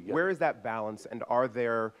Amendment? Where is that balance, and are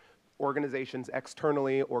there organizations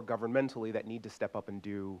externally or governmentally that need to step up and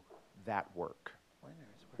do that work?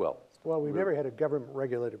 Well, we've never had a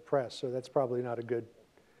government-regulated press, so that's probably not a good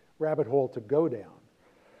rabbit hole to go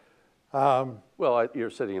down. Well, you're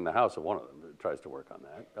sitting in the house of one of them that tries to work on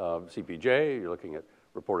that. CPJ, you're looking at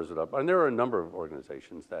Reporters Without, and there are a number of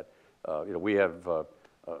organizations that, we have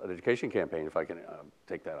an education campaign, if I can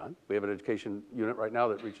take that on. We have an education unit right now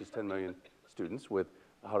that reaches 10 million students with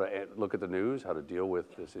how to look at the news, how to deal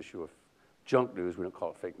with this issue of junk news. We don't call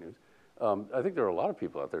it fake news. I think there are a lot of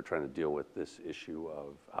people out there trying to deal with this issue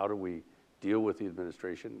of how do we deal with the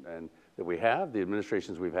administration and that we have, the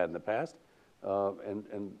administrations we've had in the past,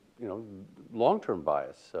 and long-term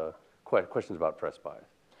bias, questions about press bias.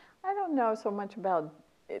 I don't know so much about,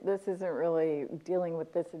 this isn't really dealing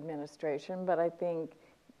with this administration, but I think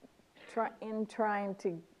in trying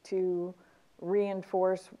to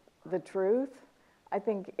reinforce the truth, I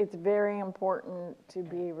think it's very important to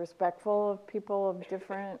be respectful of people of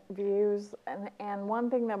different views. And one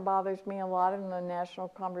thing that bothers me a lot in the national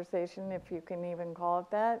conversation, if you can even call it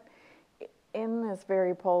that, in this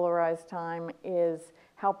very polarized time, is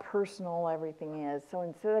how personal everything is. So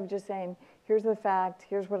instead of just saying, here's the fact,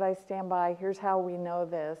 here's what I stand by, here's how we know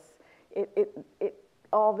this,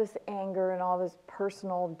 all this anger and all this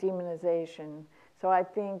personal demonization. So I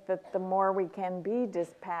think that the more we can be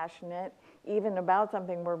dispassionate, even about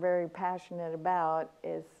something we're very passionate about,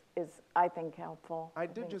 is I think, helpful. I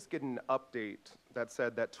did just get an update that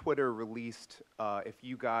said that Twitter released if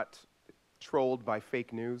you got trolled by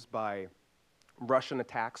fake news, by Russian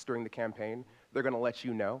attacks during the campaign, they're going to let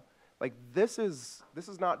you know. Like, this is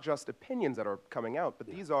not just opinions that are coming out, but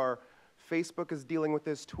these are, Facebook is dealing with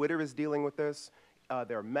this, Twitter is dealing with this.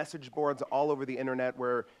 There are message boards all over the internet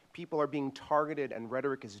where people are being targeted and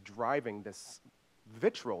rhetoric is driving this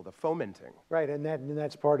vitriol, the fomenting. Right, and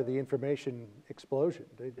that's part of the information explosion.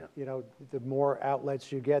 The more outlets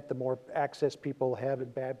you get, the more access people have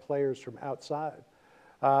and bad players from outside.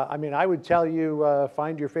 I mean, I would tell you,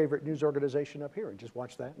 find your favorite news organization up here and just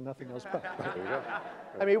watch that and nothing else but. There you go.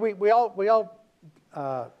 I mean, we all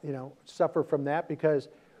suffer from that because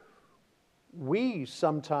we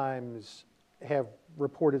sometimes have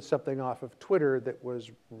reported something off of Twitter that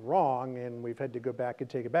was wrong, and we've had to go back and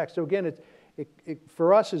take it back. So again,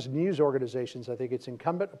 for us as news organizations, I think it's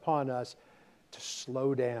incumbent upon us to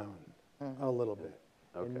slow down a little bit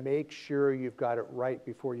and make sure you've got it right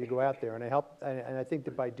before you go out there. And I think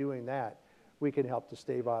that by doing that, we can help to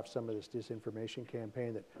stave off some of this disinformation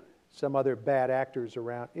campaign that some other bad actors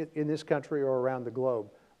around in this country or around the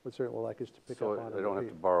globe would certainly like us to pick up on. So I don't have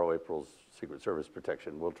to borrow April's Secret Service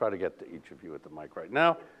protection. We'll try to get to each of you at the mic right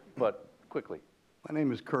now, but quickly. My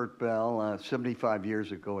name is Kurt Bell. 75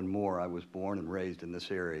 years ago and more, I was born and raised in this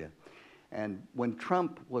area. And when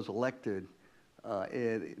Trump was elected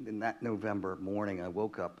in that November morning, I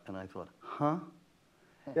woke up and I thought, huh?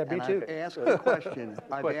 Yeah, me too. I've asked the question,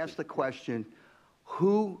 I've asked the question,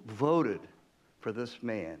 who voted for this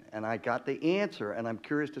man? And I got the answer, and I'm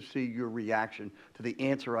curious to see your reaction to the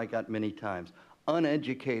answer I got many times.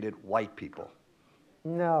 Uneducated white people.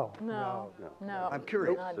 No. I'm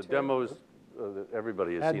curious. The demos that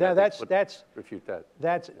everybody has seen, refute that.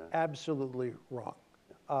 That's absolutely wrong.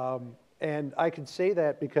 And I can say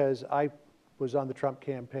that because I was on the Trump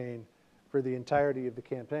campaign for the entirety of the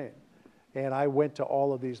campaign. And I went to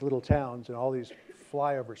all of these little towns and all these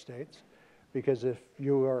flyover states, because if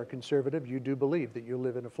you are a conservative, you do believe that you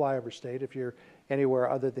live in a flyover state. If you're anywhere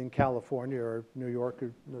other than California or New York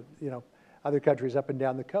or other countries up and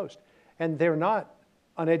down the coast. And they're not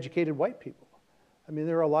uneducated white people. I mean,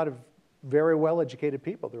 there are a lot of very well-educated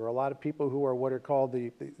people. There are a lot of people who are what are called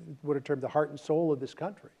what are termed the heart and soul of this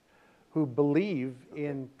country, who believe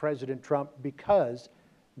in President Trump because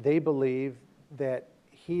they believe that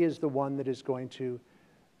he is the one that is going to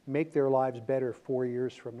make their lives better 4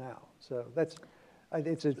 years from now. So it's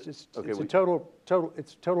a total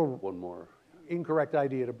one more incorrect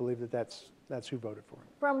idea to believe that that's who voted for him.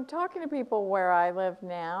 From talking to people where I live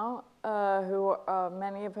now, who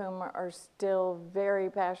many of whom are still very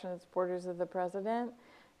passionate supporters of the president,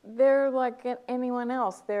 they're like anyone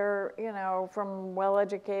else. They're, you know, from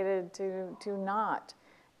well-educated to not.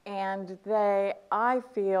 And I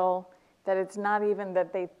feel that it's not even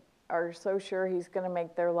that they are so sure he's going to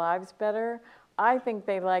make their lives better. I think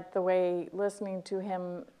they like the way listening to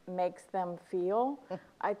him makes them feel.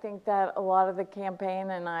 I think that a lot of the campaign,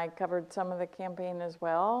 and I covered some of the campaign as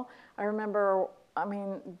well, I remember, I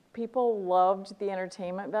mean, people loved the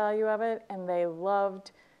entertainment value of it, and they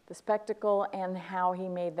loved the spectacle and how he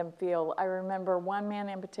made them feel. I remember one man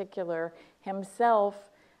in particular, himself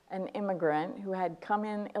an immigrant who had come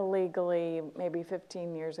in illegally maybe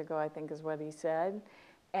 15 years ago, I think is what he said.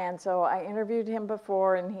 And so I interviewed him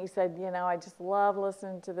before, and he said, you know, I just love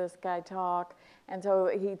listening to this guy talk. And so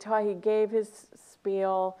he gave his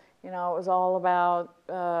spiel. You know, it was all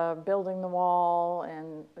about building the wall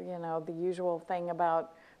and, you know, the usual thing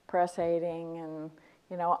about press hating. And,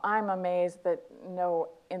 you know, I'm amazed that no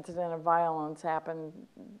incident of violence happened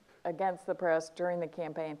against the press during the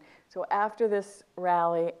campaign. So after this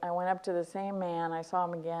rally, I went up to the same man, I saw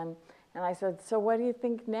him again, and I said, so what do you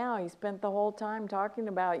think now? He spent the whole time talking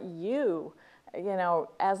about you know,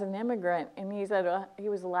 as an immigrant. And he said, he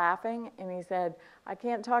was laughing, and he said, I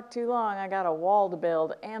can't talk too long, I got a wall to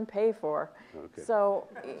build and pay for. Okay. So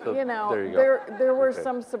you know, there were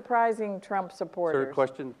some surprising Trump supporters. Sir,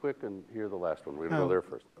 question quick, and hear the last one. We're going to go there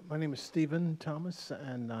first. My name is Stephen Thomas,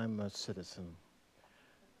 and I'm a citizen.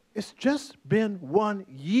 It's just been 1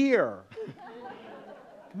 year.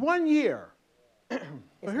 1 year. It's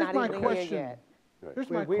here's not my even question. here yet. Here's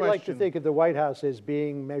my We question. like to think of the White House as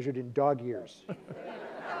being measured in dog years.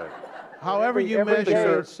 However you every measure,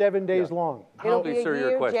 day it's 7 days long. It'll be a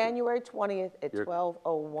year, January 20th at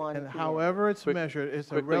 12:01 and p.m. however it's measured,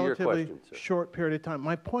 it's a relatively short period of time.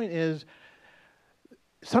 My point is,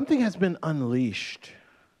 something has been unleashed.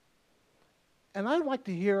 And I'd like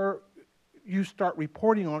to hear you start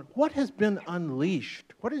reporting on what has been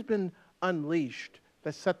unleashed. What has been unleashed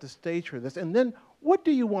that set the stage for this? And then what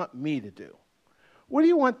do you want me to do? What do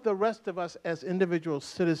you want the rest of us as individual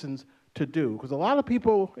citizens to do? Because a lot of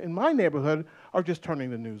people in my neighborhood are just turning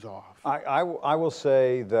the news off. I will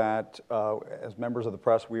say that as members of the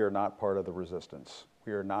press, we are not part of the resistance.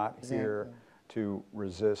 We are not here to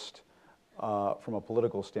resist from a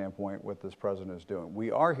political standpoint what this president is doing.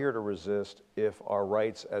 We are here to resist if our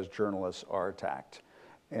rights as journalists are attacked.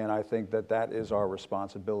 And I think that that is our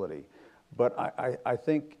responsibility. But I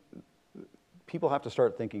think people have to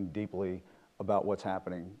start thinking deeply about what's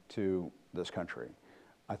happening to this country.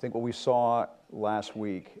 I think what we saw last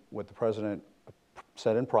week, what the president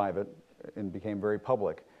said in private and became very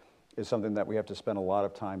public, is something that we have to spend a lot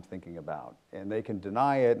of time thinking about. And they can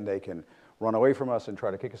deny it, and they can run away from us and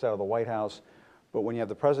try to kick us out of the White House. But when you have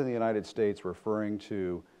the President of the United States referring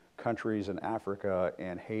to countries in Africa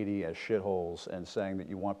and Haiti as shitholes and saying that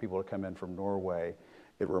you want people to come in from Norway,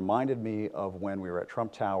 it reminded me of when we were at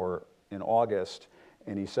Trump Tower in August,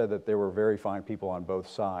 and he said that there were very fine people on both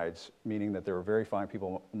sides, meaning that there were very fine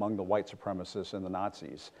people among the white supremacists and the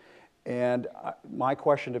Nazis. And my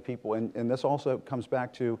question to people, and this also comes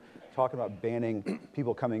back to talking about banning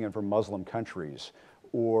people coming in from Muslim countries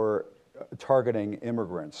or targeting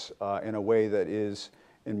immigrants in a way that is,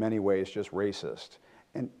 in many ways, just racist.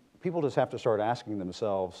 And people just have to start asking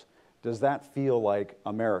themselves, does that feel like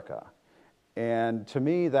America? And to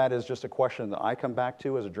me, that is just a question that I come back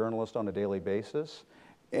to as a journalist on a daily basis.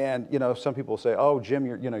 And you know, some people say, "Oh, Jim,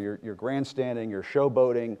 you're grandstanding, you're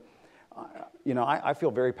showboating." You know, I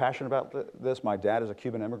feel very passionate about this. My dad is a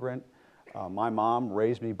Cuban immigrant. My mom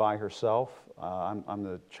raised me by herself. I'm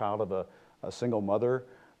the child of a single mother.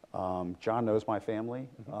 John knows my family,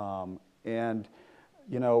 and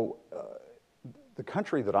you know, the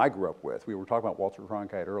country that I grew up with. We were talking about Walter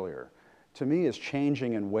Cronkite earlier. To me, is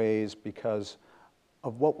changing in ways because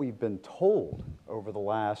of what we've been told over the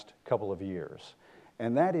last couple of years.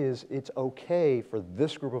 And that is, it's okay for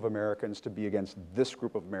this group of Americans to be against this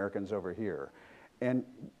group of Americans over here. And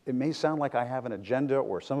it may sound like I have an agenda,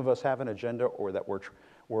 or some of us have an agenda, or that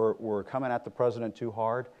we're coming at the president too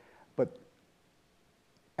hard. But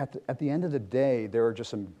at the end of the day, there are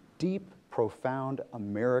just some deep, profound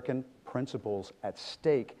American principles at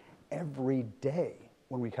stake every day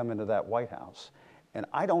when we come into that White House. And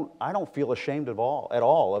I don't feel ashamed at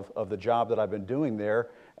all of the job that I've been doing there.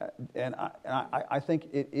 And I think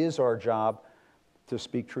it is our job to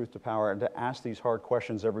speak truth to power and to ask these hard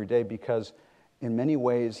questions every day, because in many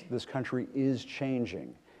ways this country is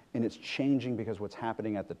changing. And it's changing because what's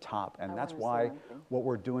happening at the top. And that's why what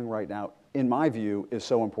we're doing right now, in my view, is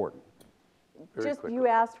so important. You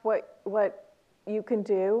asked what you can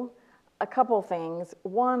do. A couple things.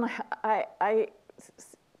 One,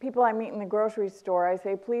 people I meet in the grocery store, I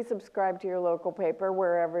say, please subscribe to your local paper,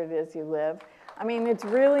 wherever it is you live. I mean, it's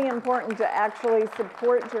really important to actually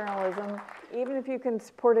support journalism, even if you can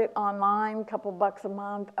support it online, a couple bucks a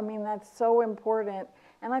month. I mean, that's so important.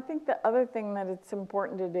 And I think the other thing that it's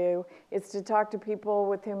important to do is to talk to people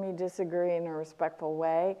with whom you disagree in a respectful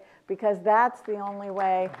way, because that's the only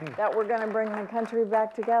way that we're going to bring the country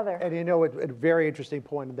back together. And you know, a very interesting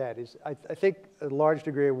point of that is, I think a large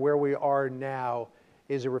degree of where we are now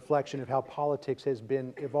is a reflection of how politics has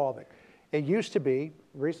been evolving. It used to be,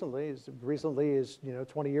 recently as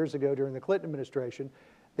 20 years ago during the Clinton administration,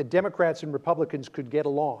 that Democrats and Republicans could get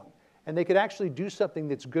along, and they could actually do something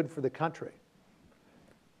that's good for the country.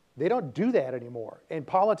 They don't do that anymore, and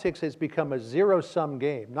politics has become a zero-sum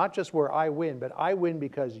game, not just where I win, but I win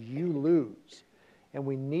because you lose, and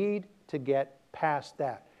we need to get past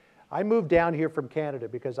that. I moved down here from Canada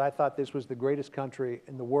because I thought this was the greatest country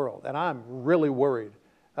in the world, and I'm really worried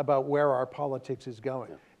about where our politics is going.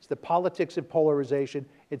 Yeah. It's the politics of polarization.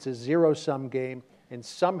 It's a zero-sum game, and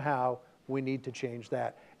somehow we need to change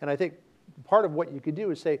that. And I think part of what you could do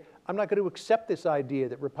is say, I'm not going to accept this idea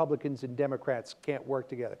that Republicans and Democrats can't work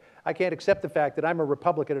together. I can't accept the fact that I'm a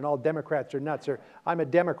Republican and all Democrats are nuts, or I'm a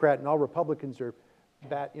Democrat and all Republicans are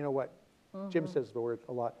bad. You know what? Jim says the word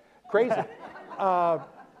a lot. Crazy.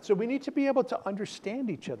 So we need to be able to understand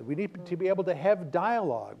each other. We need to be able to have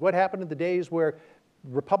dialogue. What happened in the days where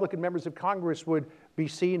Republican members of Congress would be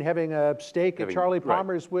seen having a steak at Charlie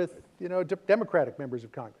Palmer's with, Democratic members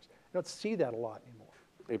of Congress? You don't see that a lot anymore.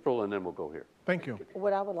 April, and then we'll go here. Thank you.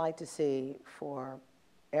 What I would like to see for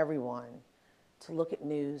everyone to look at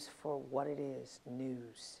news for what it is,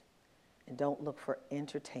 news, and don't look for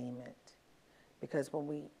entertainment. Because when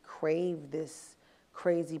we crave this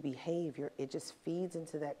crazy behavior, it just feeds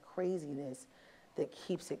into that craziness that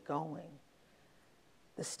keeps it going.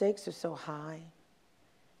 The stakes are so high.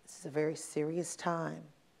 This is a very serious time.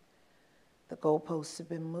 The goalposts have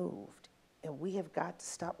been moved, and we have got to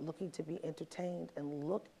stop looking to be entertained and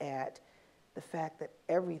look at the fact that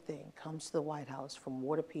everything comes to the White House, from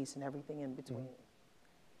War to Peace and everything in between.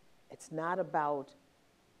 It's not about,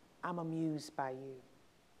 I'm amused by you,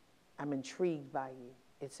 I'm intrigued by you.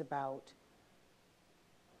 It's about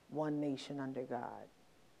one nation under God,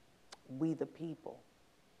 we the people.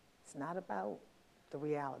 It's not about the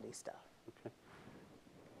reality stuff. Okay.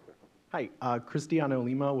 Hi, Cristiano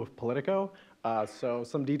Lima with Politico. So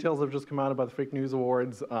some details have just come out about the fake news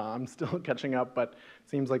awards. I'm still catching up, but it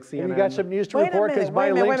seems like CNN. Have you got some news to report? Because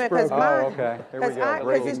my link's broken. Oh, okay. Here we go.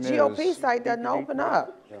 Because this GOP site doesn't open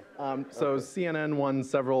up. So CNN won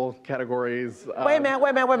several categories. Wait a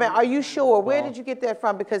minute. Are you sure? Where did you get that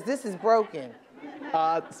from? Because this is broken.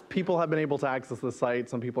 People have been able to access the site.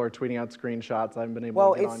 Some people are tweeting out screenshots. I haven't been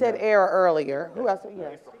able to get on it said yet. error earlier. Who else?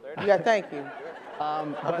 Yes. Yeah, thank you.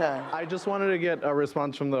 Okay. I just wanted to get a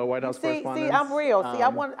response from the White House correspondent. See, I'm real. See, I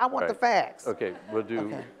want the facts. Okay, we'll do.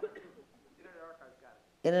 Okay.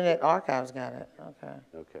 Internet Archives got it. Okay.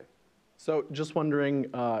 Okay. So just wondering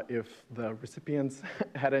if the recipients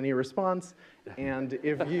had any response, and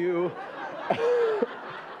if you...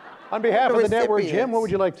 On behalf of the network, Jim, what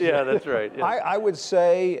would you like to say? Yeah, that's right. Yeah. I would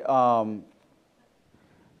say,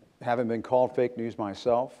 having been called fake news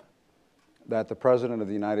myself, that the President of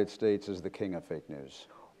the United States is the king of fake news.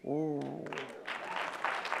 Ooh.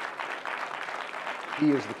 He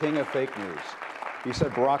is the king of fake news. He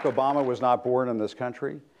said Barack Obama was not born in this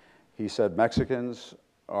country. He said Mexicans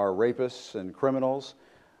are rapists and criminals.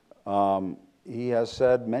 He has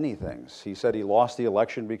said many things. He said he lost the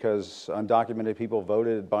election because undocumented people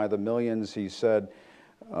voted by the millions. He said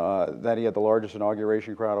that he had the largest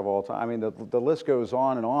inauguration crowd of all time. I mean, the list goes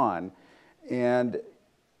on. And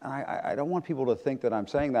I don't want people to think that I'm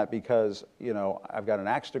saying that because, I've got an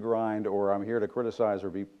axe to grind, or I'm here to criticize or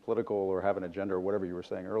be political or have an agenda or whatever you were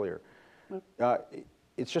saying earlier.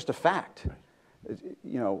 It's just a fact.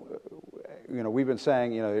 We've been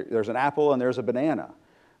saying, there's an apple and there's a banana.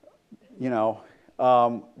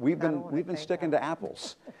 We've been sticking to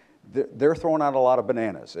apples. They're throwing out a lot of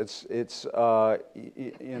bananas. And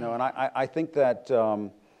I think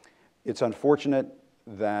that it's unfortunate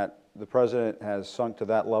that the president has sunk to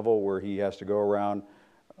that level where he has to go around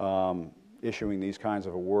issuing these kinds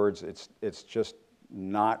of awards. It's just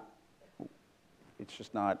not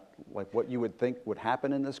like what you would think would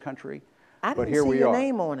happen in this country. I didn't see your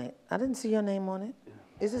name on it. I didn't see your name on it.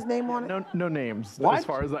 Is his name on it? No names, as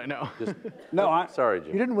far as I know. Sorry,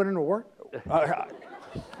 Jim. You didn't win an award?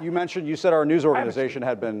 You said our news organization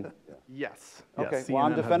had been... Yes. Okay, yes, well,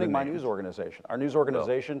 I'm defending my news organization. Our news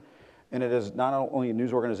organization, and it is not only a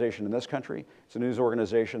news organization in this country, it's a news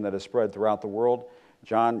organization that is spread throughout the world.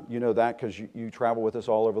 John, you know that because you travel with us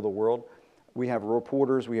all over the world. We have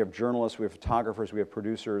reporters, we have journalists, we have photographers, we have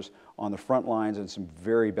producers on the front lines in some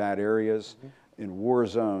very bad areas, in war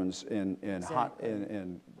zones,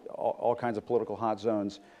 in all kinds of political hot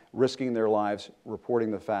zones, risking their lives,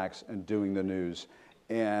 reporting the facts, and doing the news.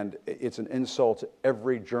 And it's an insult to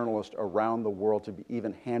every journalist around the world to be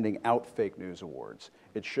even handing out fake news awards.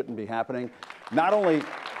 It shouldn't be happening. Not only,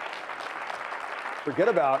 forget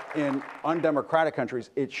about in undemocratic countries,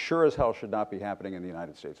 it sure as hell should not be happening in the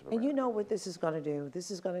United States of America. And you know what this is going to do?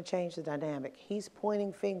 This is going to change the dynamic. He's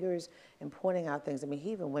pointing fingers and pointing out things. I mean,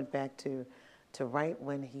 he even went back to right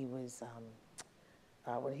when he was,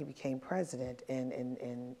 when he became president,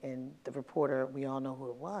 and the reporter, we all know who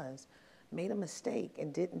it was, made a mistake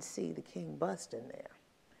and didn't see the king bust in there.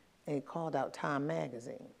 And he called out Time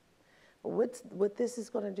magazine. But what this is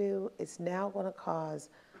going to do, it's now going to cause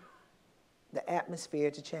the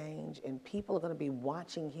atmosphere to change, and people are going to be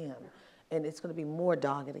watching him, and it's going to be more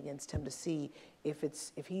dogged against him to see if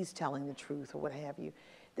he's telling the truth or what have you.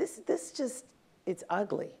 This just, it's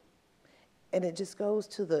ugly. And it just goes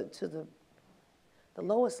to the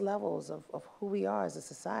lowest levels of who we are as a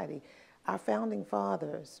society. Our founding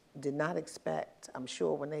fathers did not expect, I'm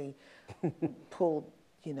sure, when they pulled,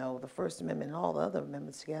 you know, the First Amendment and all the other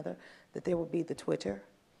amendments together, that there would be the Twitter,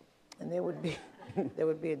 and there would be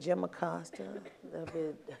a Jim Acosta, there would be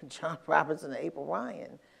a John Roberts and April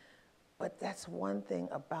Ryan. But that's one thing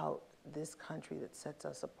about this country that sets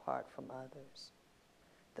us apart from others.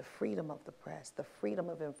 The freedom of the press, the freedom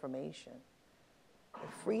of information,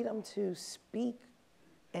 the freedom to speak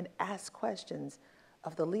and ask questions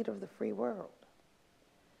of the leader of the free world.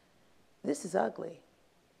 This is ugly.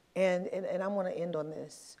 And I want to end on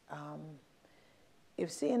this. If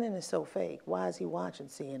CNN is so fake, why is he watching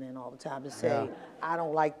CNN all the time to say, I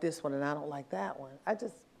don't like this one and I don't like that one?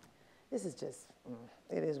 This is just,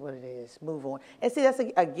 it is what it is. Move on. And see, that's,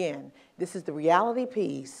 again, this is the reality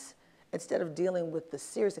piece instead of dealing with the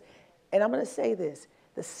serious. And I'm going to say this,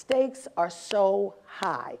 the stakes are so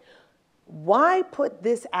high. Why put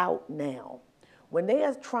this out now when they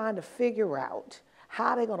are trying to figure out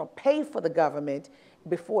how they're going to pay for the government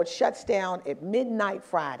before it shuts down at midnight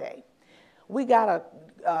Friday? We got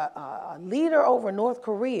a leader over in North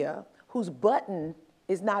Korea whose button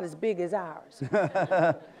is not as big as ours.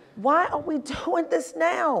 Why are we doing this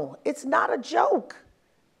now? It's not a joke.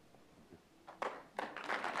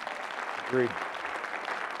 Agreed.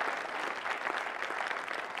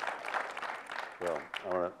 Well,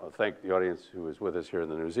 I want to thank the audience who is with us here in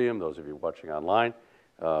the Newseum, those of you watching online.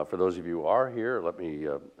 For those of you who are here, let me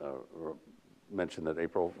mention that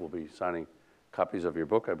April will be signing copies of your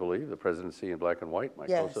book, I believe, The Presidency in Black and White, my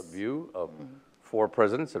close-up view of 4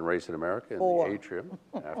 presidents and race in America in the atrium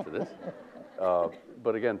after this.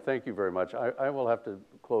 But again, thank you very much. I will have to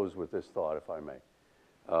close with this thought, if I may.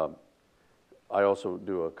 I also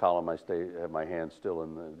do a column. I have my hands still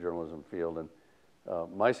in the journalism field, and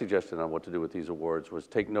my suggestion on what to do with these awards was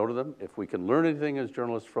take note of them. If we can learn anything as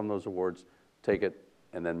journalists from those awards, take it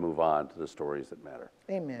and then move on to the stories that matter.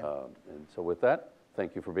 Amen. And so with that,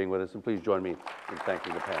 thank you for being with us, and please join me in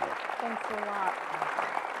thanking the panel. Thanks a lot.